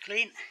 handle's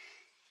clean.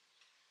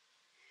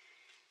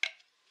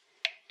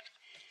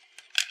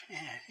 Yeah,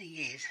 the thing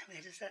is,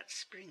 where does that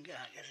spring go?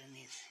 It goes in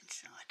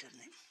inside,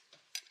 doesn't it?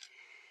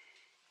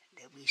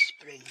 The wee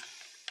spring.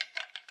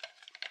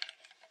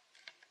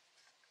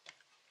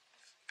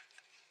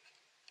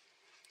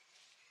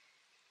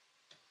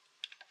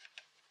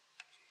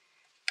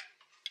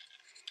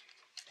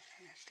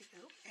 It has to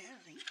go up there,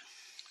 I think.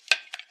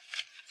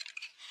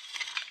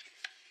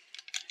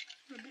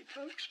 A bit,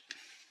 folks.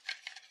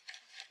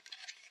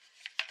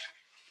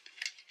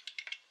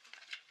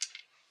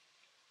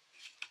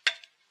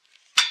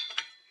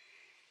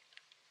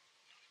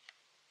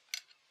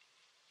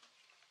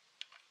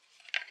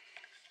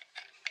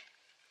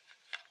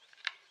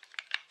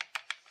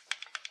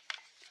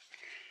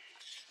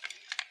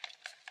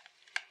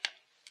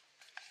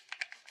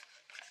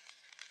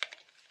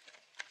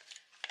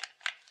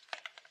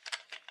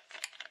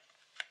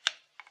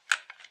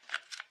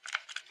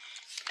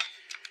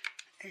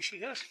 There she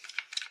goes.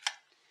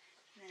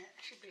 Now, there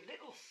should be a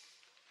little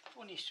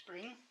funny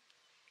spring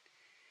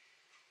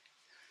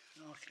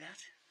like that.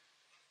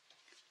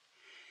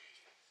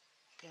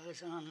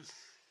 Goes on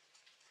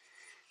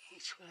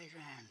each way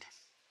round.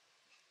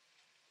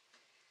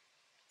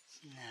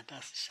 No,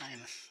 both the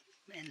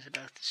same. Ends are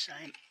both the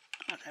same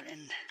at that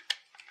end.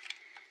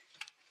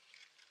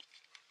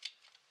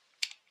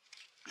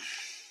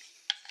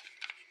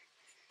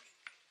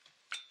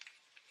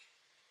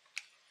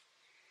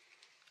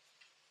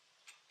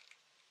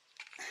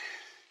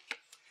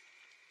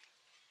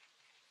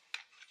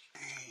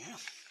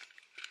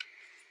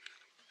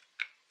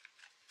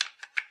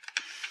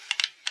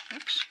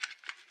 Oops.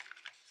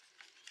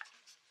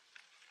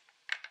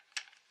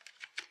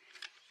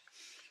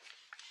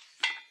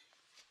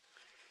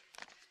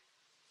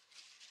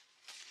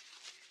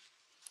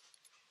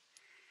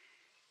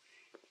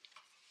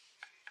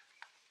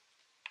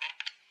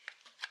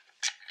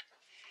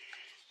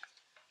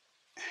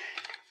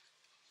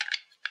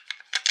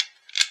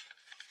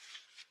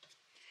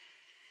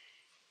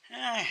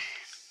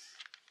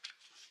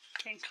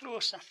 Getting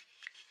closer.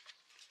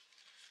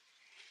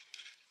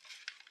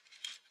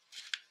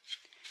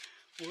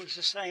 What was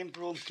the saying,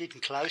 Brum?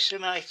 Getting closer,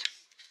 mate.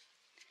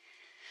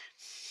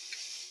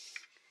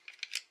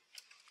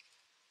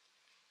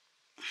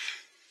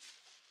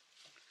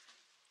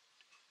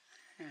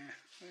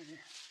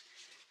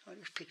 I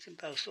just picked them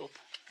both up.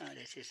 Oh,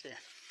 there it is there.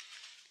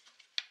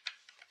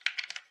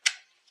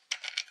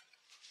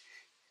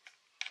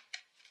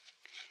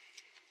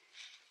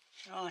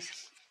 Right.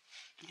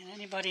 Can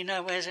anybody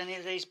know where's any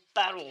of these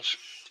barrels?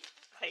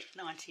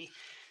 890.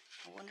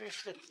 I wonder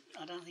if the...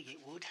 I don't think it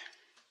would.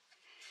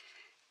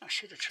 I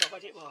should have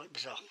tried it while it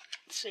was on.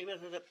 See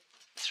whether the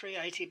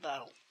 380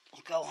 barrel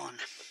will go on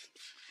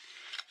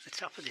the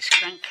top of this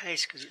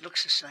crankcase, because it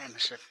looks the same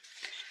as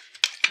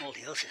all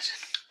the others.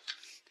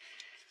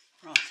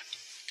 Right.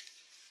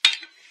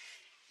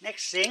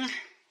 Next thing,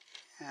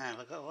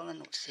 we've got all the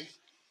nuts in,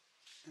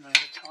 and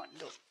I've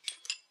tightened up.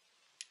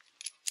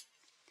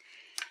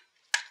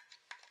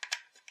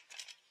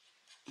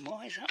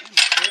 Why is that one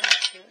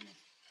turning?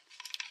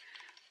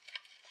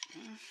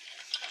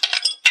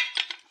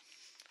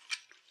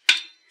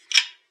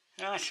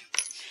 Right.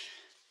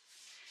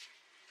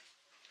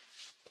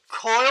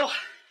 Coil.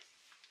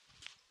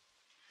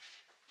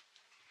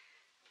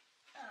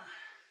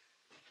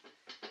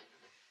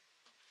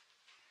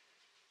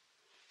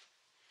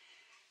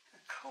 A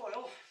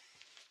coil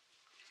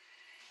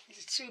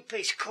is a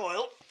two-piece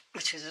coil,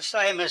 which is the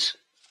same as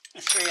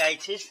the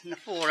 380s and the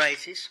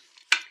 480s.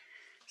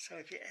 So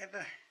if you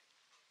ever,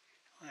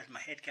 where's my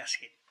head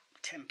gasket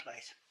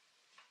template?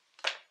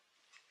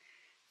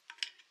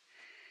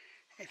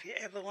 If you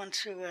ever want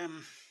to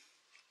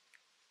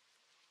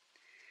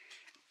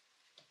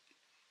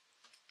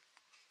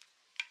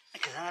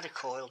make a harder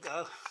coil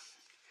go,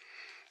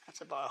 that's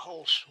about a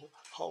whole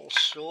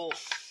saw.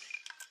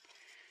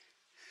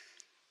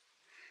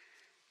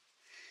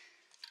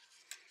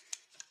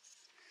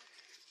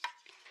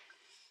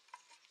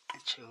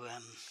 To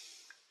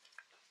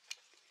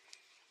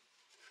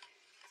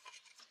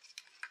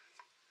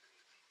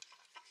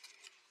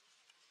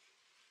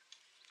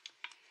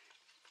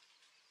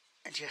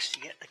adjust to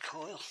get the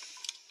coil,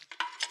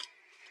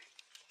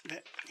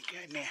 but it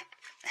gave me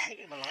a heck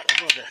of a lot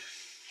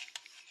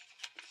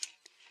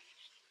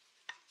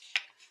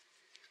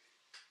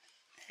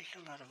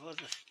of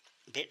other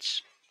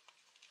bits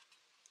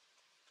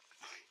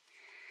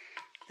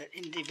that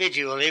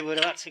individually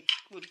would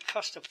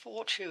cost a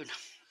fortune.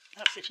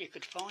 That's if you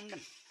could find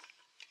them.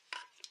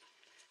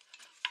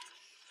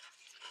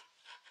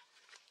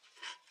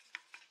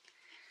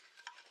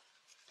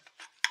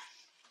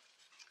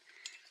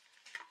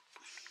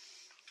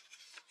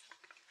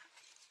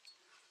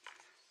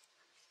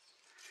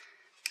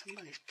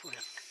 Somebody's put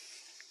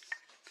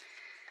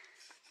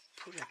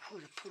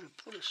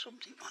a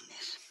something on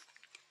this.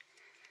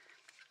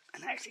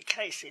 An actual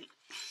casing.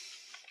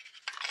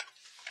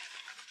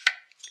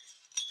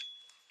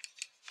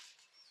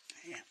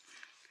 Yeah.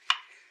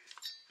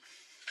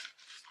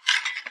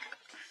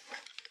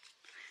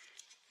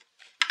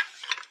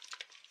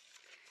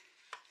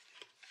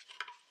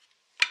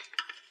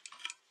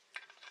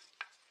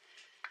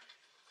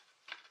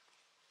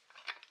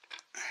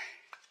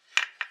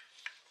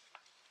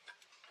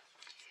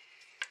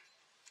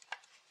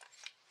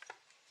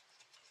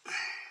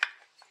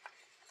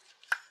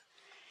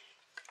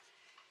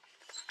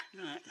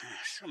 Right, now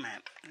somehow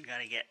I've got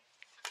to get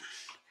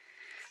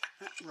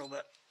that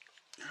rubber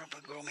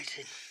grommet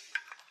in.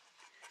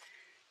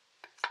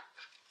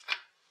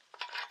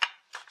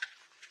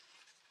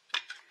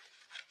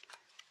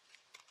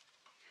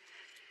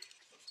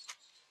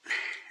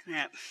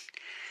 Now,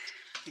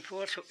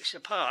 before I took this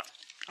apart,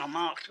 I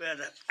marked where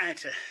the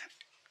outer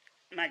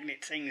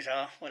magnet things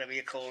are, whatever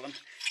you call them,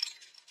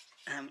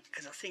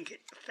 because I think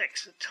it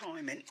affects the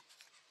timing.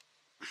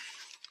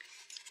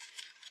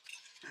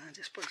 I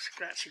just put a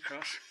scratch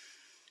across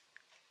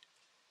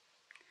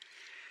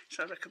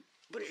so that I can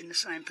put it in the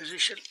same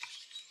position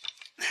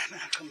when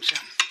I come to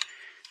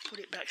put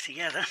it back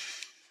together.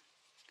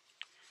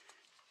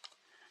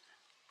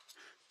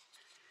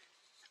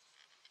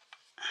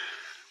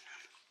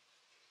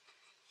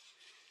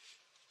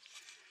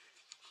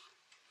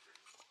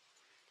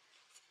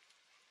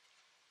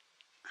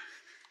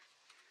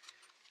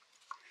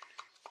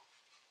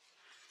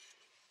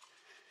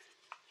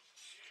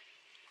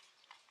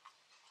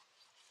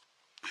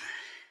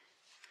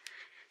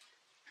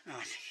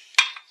 Right,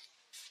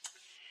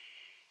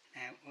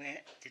 now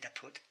where did I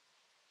put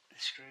the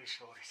screws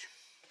for it?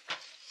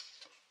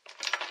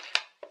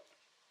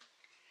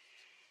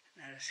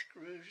 Now the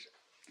screws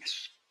are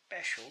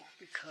special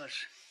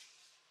because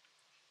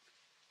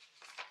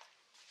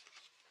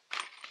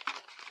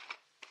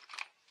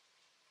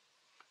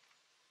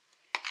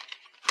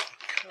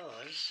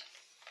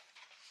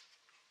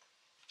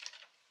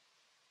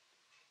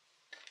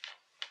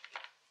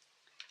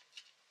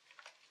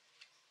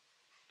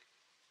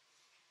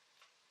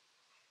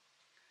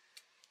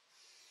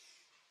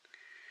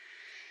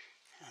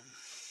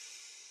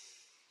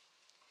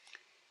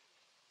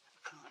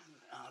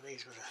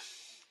these were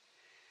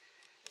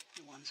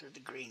the ones with the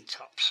green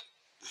tops.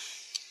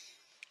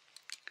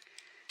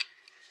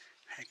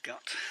 Had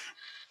got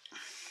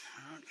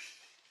right.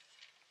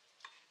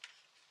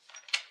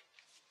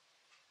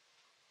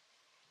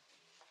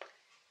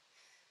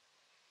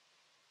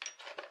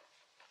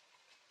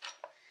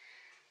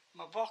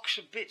 My box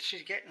of bits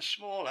is getting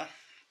smaller.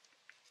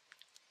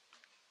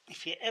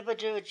 If you ever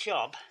do a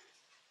job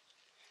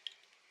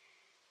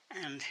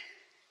and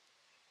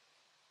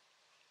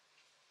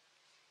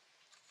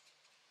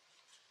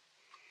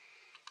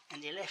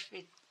you're left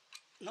with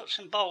nuts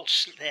and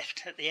bolts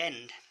left at the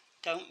end,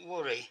 don't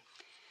worry,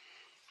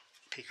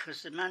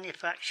 because the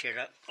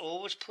manufacturer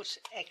always puts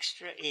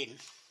extra in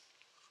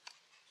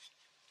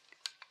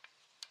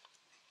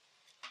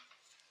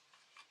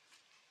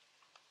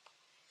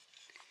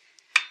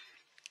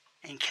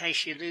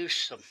case you lose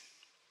some.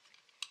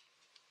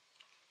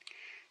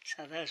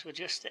 So those were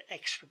just the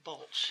extra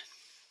bolts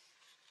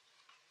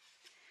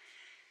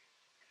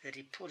that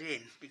he put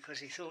in because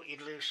he thought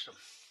you'd lose some.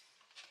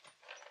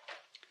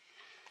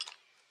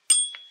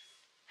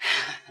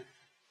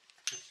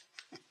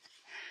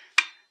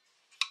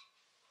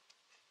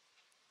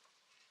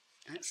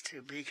 That's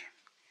too big,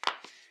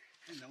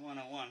 and the one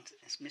I want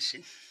is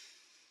missing.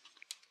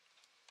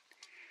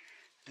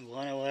 The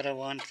one I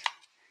want.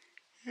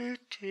 The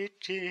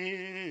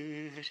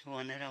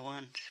one that I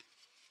want.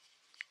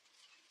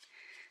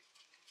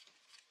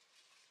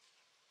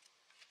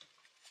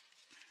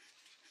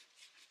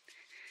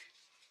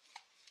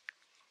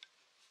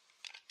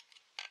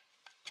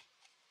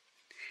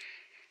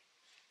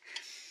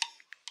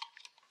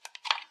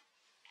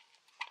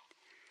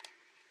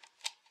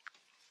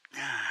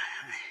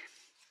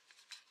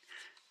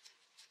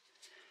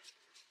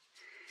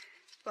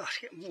 Oh, it's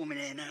getting warm in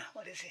here now.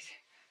 What is it?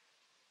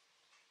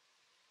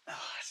 Oh,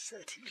 it's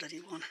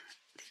 31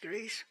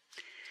 degrees.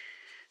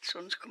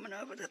 Sun's coming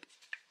over the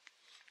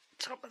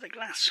top of the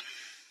glass.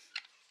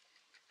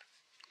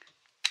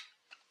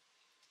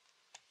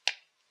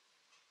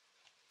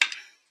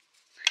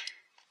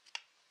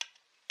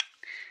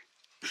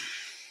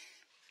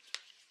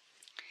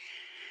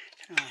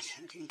 Right,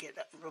 I didn't get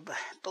that rubber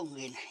bung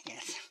in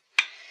yet.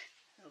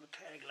 Another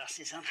pair of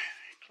glasses on.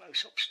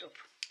 Close up stuff.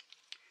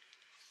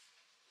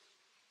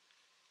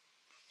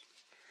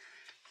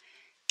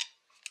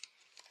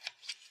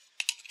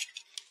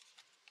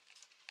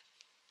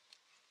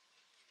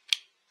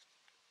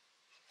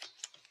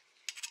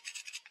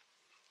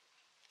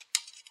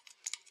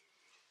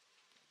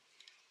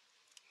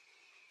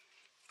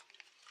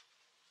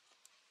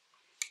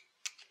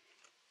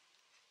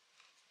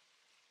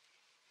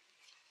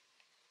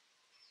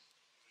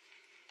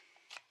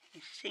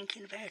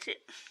 Thinking about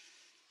it.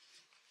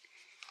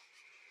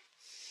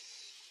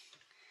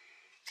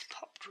 It's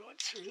popped right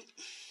through.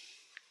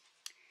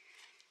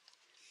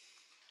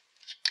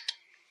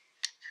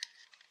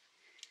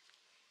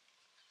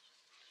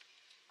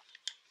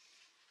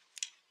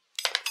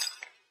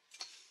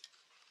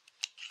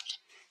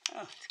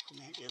 Oh, it's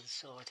coming out the other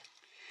side,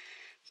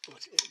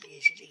 but it'll be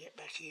easy to get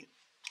back in.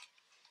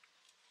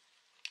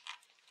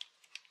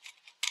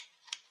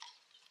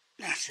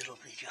 That's a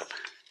lovely job.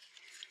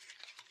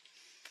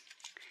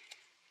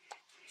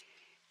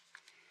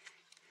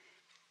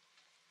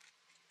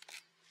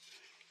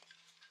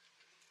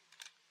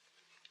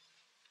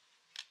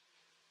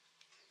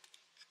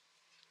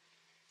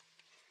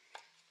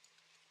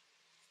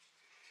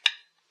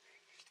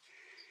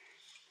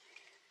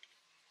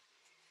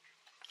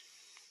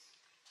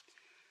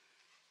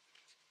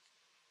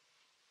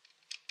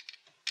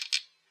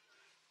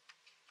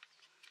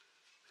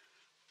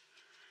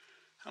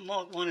 I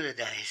might one of the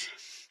days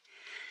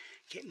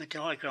get my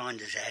die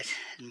grinders out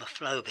and my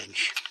flow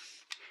bench,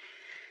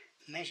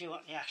 measure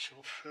what the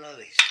actual flow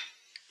is,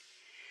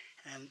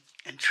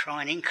 and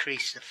try and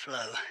increase the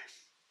flow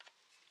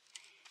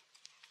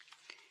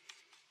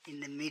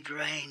in the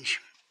mid-range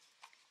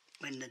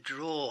when the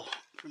draw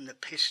from the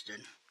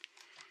piston,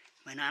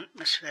 when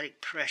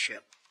atmospheric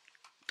pressure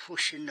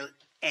pushing the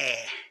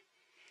air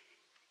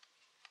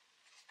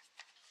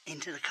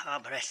into the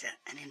carburetor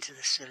and into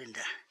the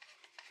cylinder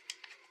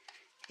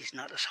is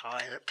not as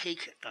high as a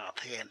peak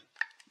RPM,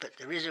 but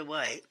there is a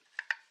way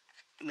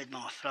with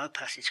my flow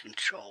passage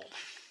control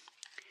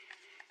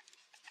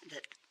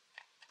that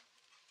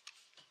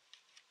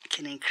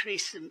can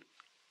increase the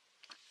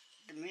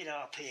mid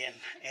RPM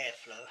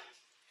airflow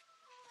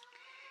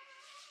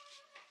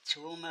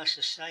to almost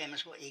the same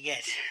as what you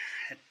get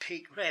at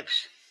peak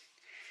revs.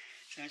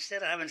 So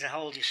instead of having to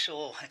hold your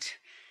saw at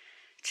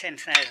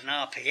 10,000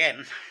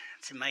 RPM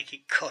to make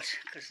it cut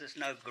because there's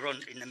no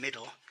grunt in the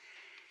middle,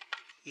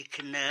 you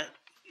can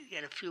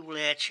get a fuel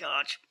air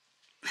charge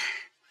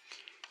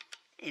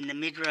in the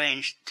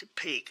mid-range to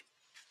peak,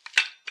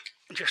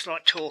 just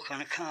like torque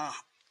on a car.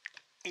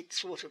 It's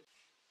sort of,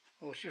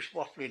 I was just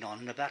waffling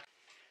on about,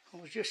 I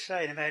was just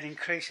saying about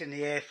increasing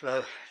the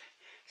airflow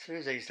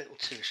through these little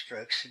two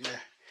strokes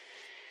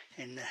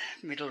in the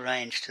middle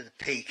range to the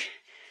peak,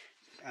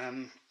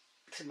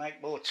 to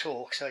make more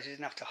torque, so I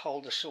didn't have to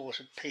hold the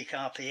saws at peak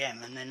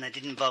RPM, and then they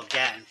didn't bog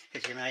down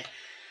because you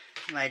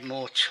made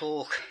more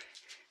torque.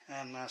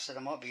 I said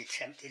I might be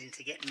tempted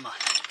into getting my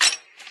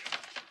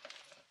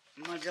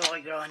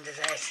die grinders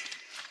out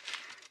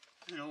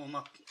and all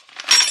my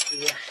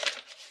gear.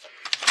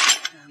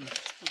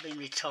 I've been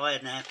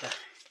retired now for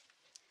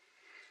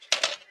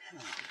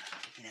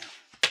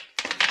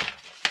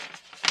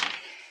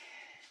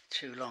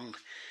too long,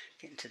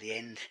 getting to the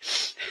end.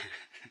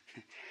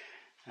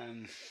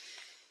 And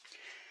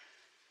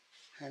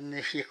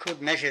if you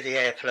could measure the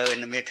airflow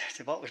in the mid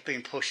to what was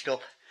being pushed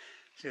up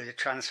through the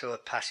transfer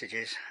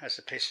passages as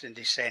the piston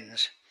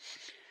descends,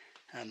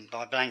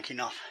 by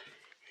blanking off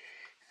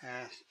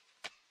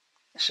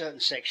certain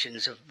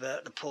sections of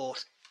the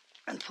port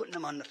and putting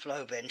them on the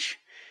flow bench,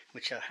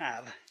 which I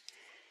have.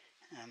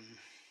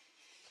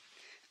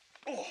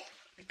 Oh,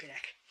 look at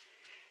that.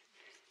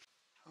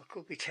 I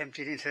could be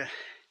tempted into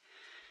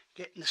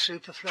getting the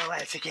superflow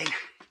out again.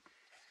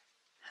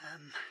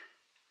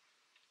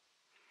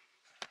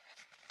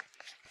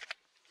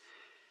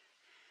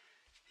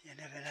 You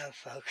never know,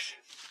 folks.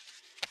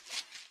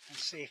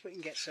 Let's see if we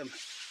can get some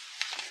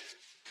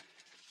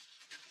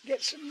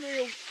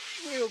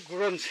real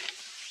grunt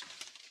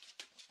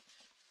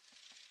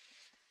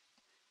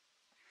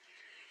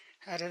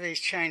out of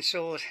these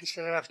chainsaws,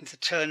 instead of having to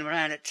turn them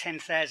around at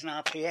 10,000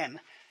 RPM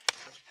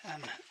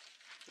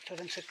for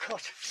them to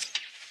cut.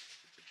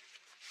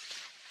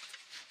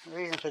 The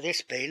reason for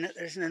this being that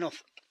there isn't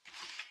enough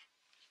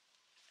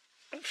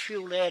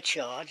fuel air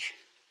charge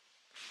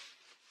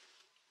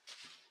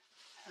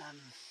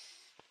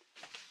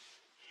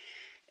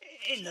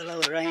in the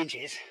lower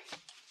ranges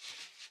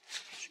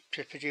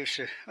to produce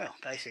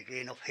basically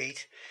enough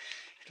heat,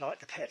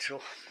 like the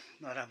petrol,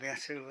 but I'll be able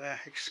to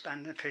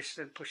expand the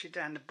piston and push it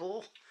down the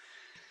bore.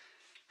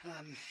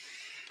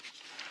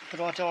 But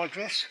I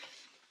digress.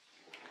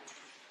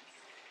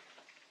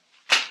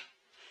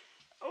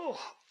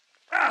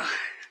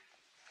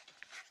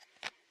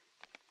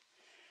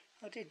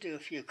 I did do a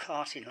few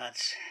karting,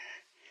 lads,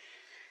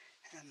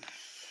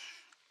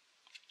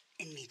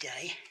 in me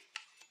day.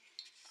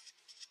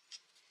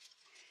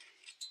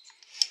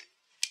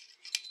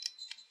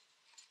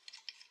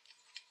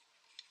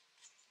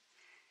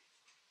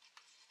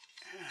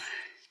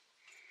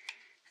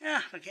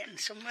 Yeah, we're getting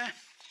somewhere.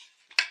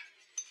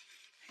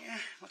 Yeah,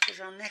 what goes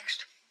on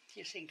next?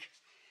 Do you think?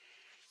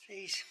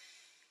 These.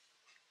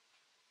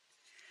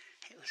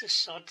 It was a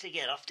sod to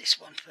get off this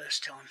one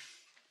first time.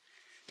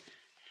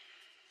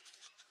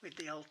 With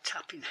the old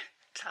tapping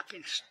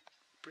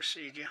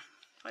procedure.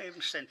 I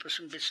even sent for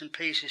some bits and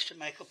pieces to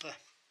make up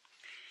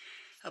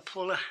a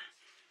puller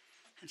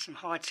and some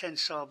high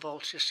tensile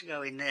bolts just to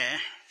go in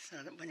there,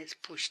 so that when it's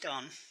pushed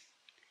on,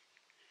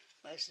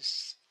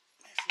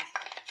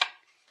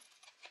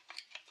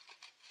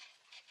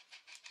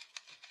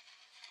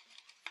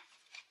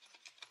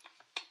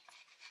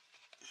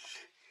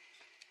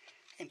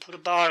 and put a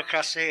bar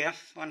across here,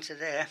 one to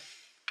there,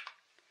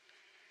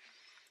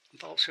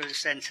 bolt through the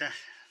centre,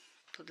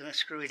 put the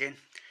screw it in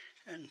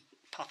and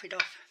pop it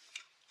off.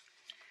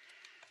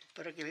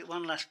 But I'll give it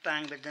one last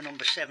bang with the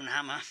number 7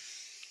 hammer,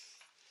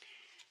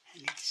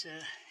 and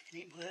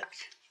it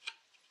worked.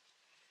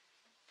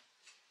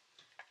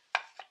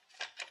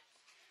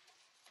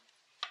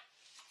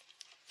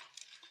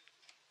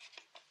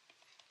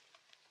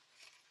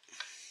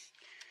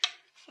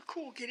 I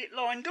could get it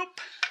lined up.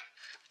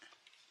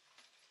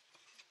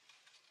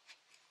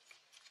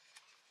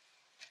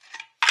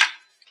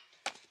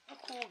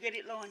 Get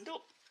it lined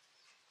up.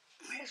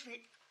 Where's my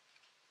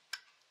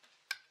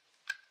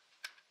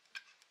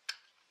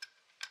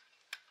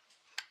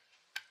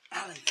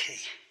Allen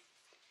key?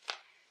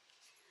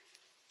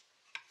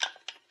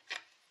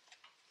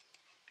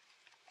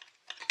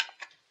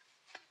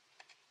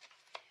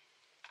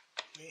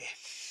 Yeah,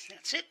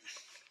 that's it.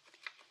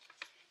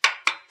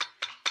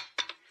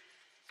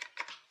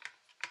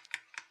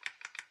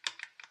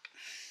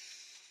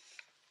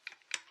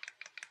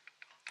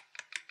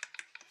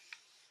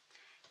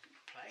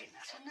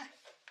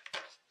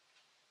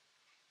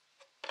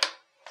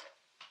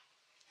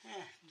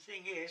 Yeah, the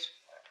thing is,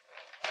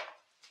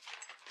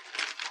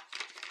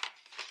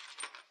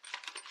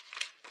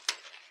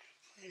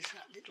 there's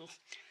that little,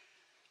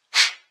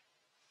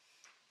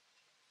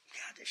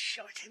 God, there's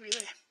shite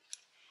everywhere.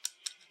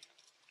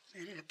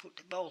 Where did I put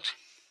the bolt?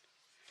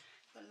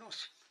 The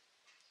nut.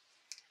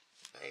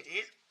 There it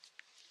is.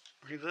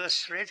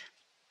 Reverse thread.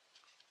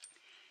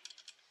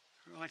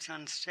 Right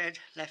hand thread,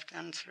 left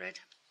hand thread.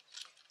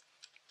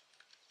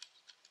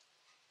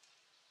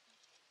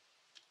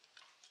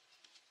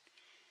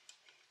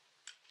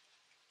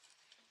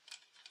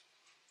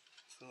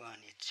 Go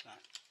on, you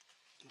twat.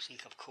 I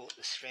think I've caught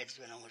the threads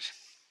when I was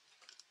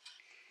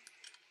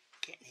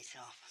getting it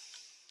off.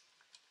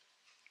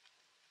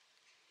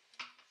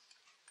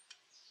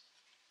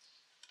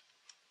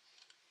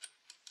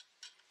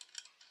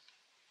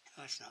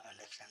 Oh, it's not a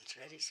left hand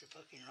thread, it's the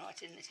fucking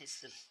right, isn't it? It's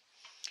the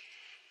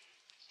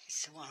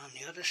one on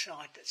the other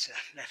side that's a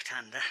left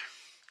hander.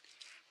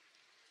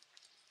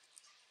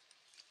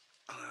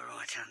 Or a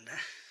right hander.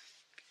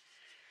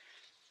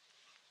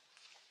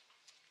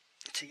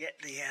 To get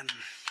the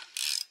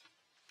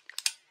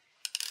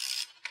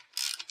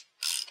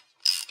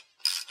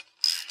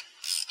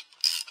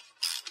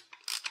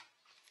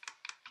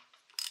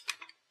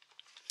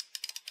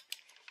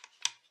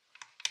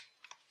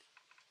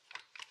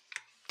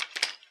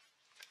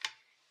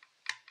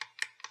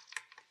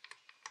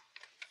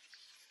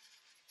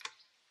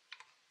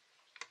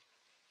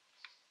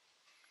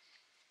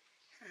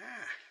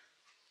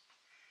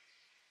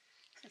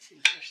that's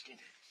interesting.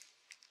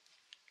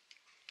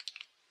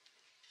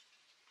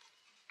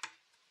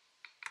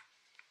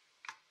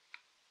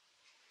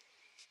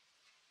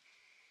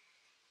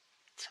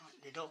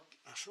 Tightened it up.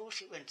 I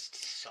thought it went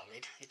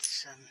solid.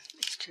 It's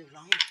too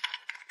long.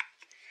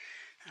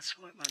 That's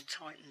why it won't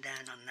tighten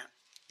down on that.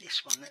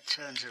 This one that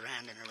turns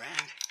around and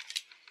around.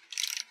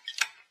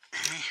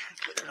 I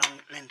put the long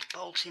length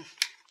bolts in,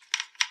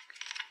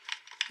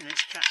 and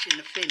it's catching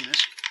the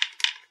fins.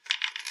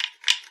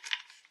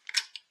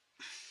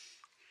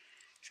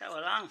 So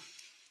along.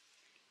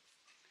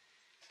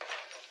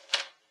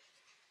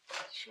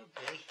 It should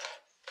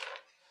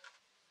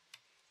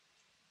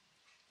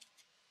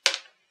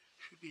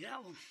be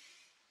that one.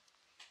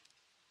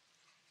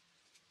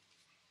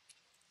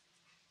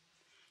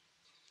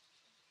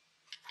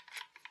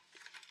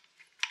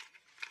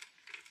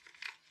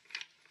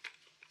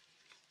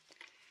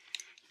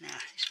 Now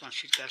this one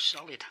should go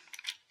solid.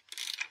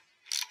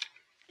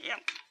 Yep.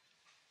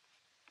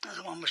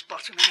 Another one was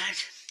bottoming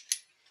out.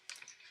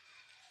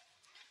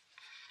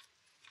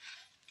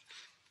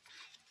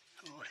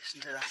 Oh,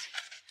 listen to that.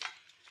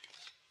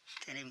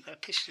 Didn't even got a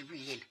piston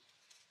ring in.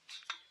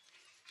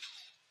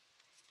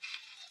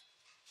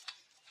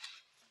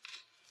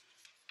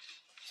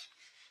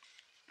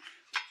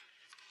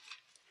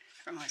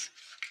 Right,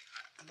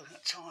 I'm looking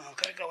at time. I've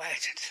got to go out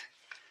at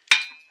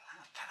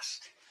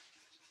 1:30.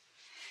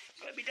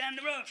 Got to be down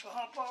the road for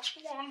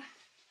 1:30.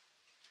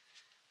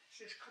 It's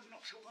just coming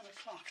up to 1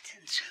 o'clock,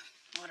 10 to.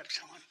 Might have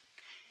time.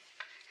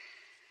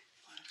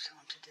 Might have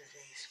time to do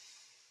these.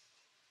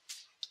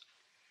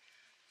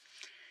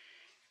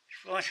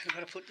 Right, I've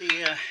got to put the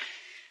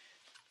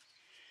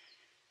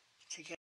together.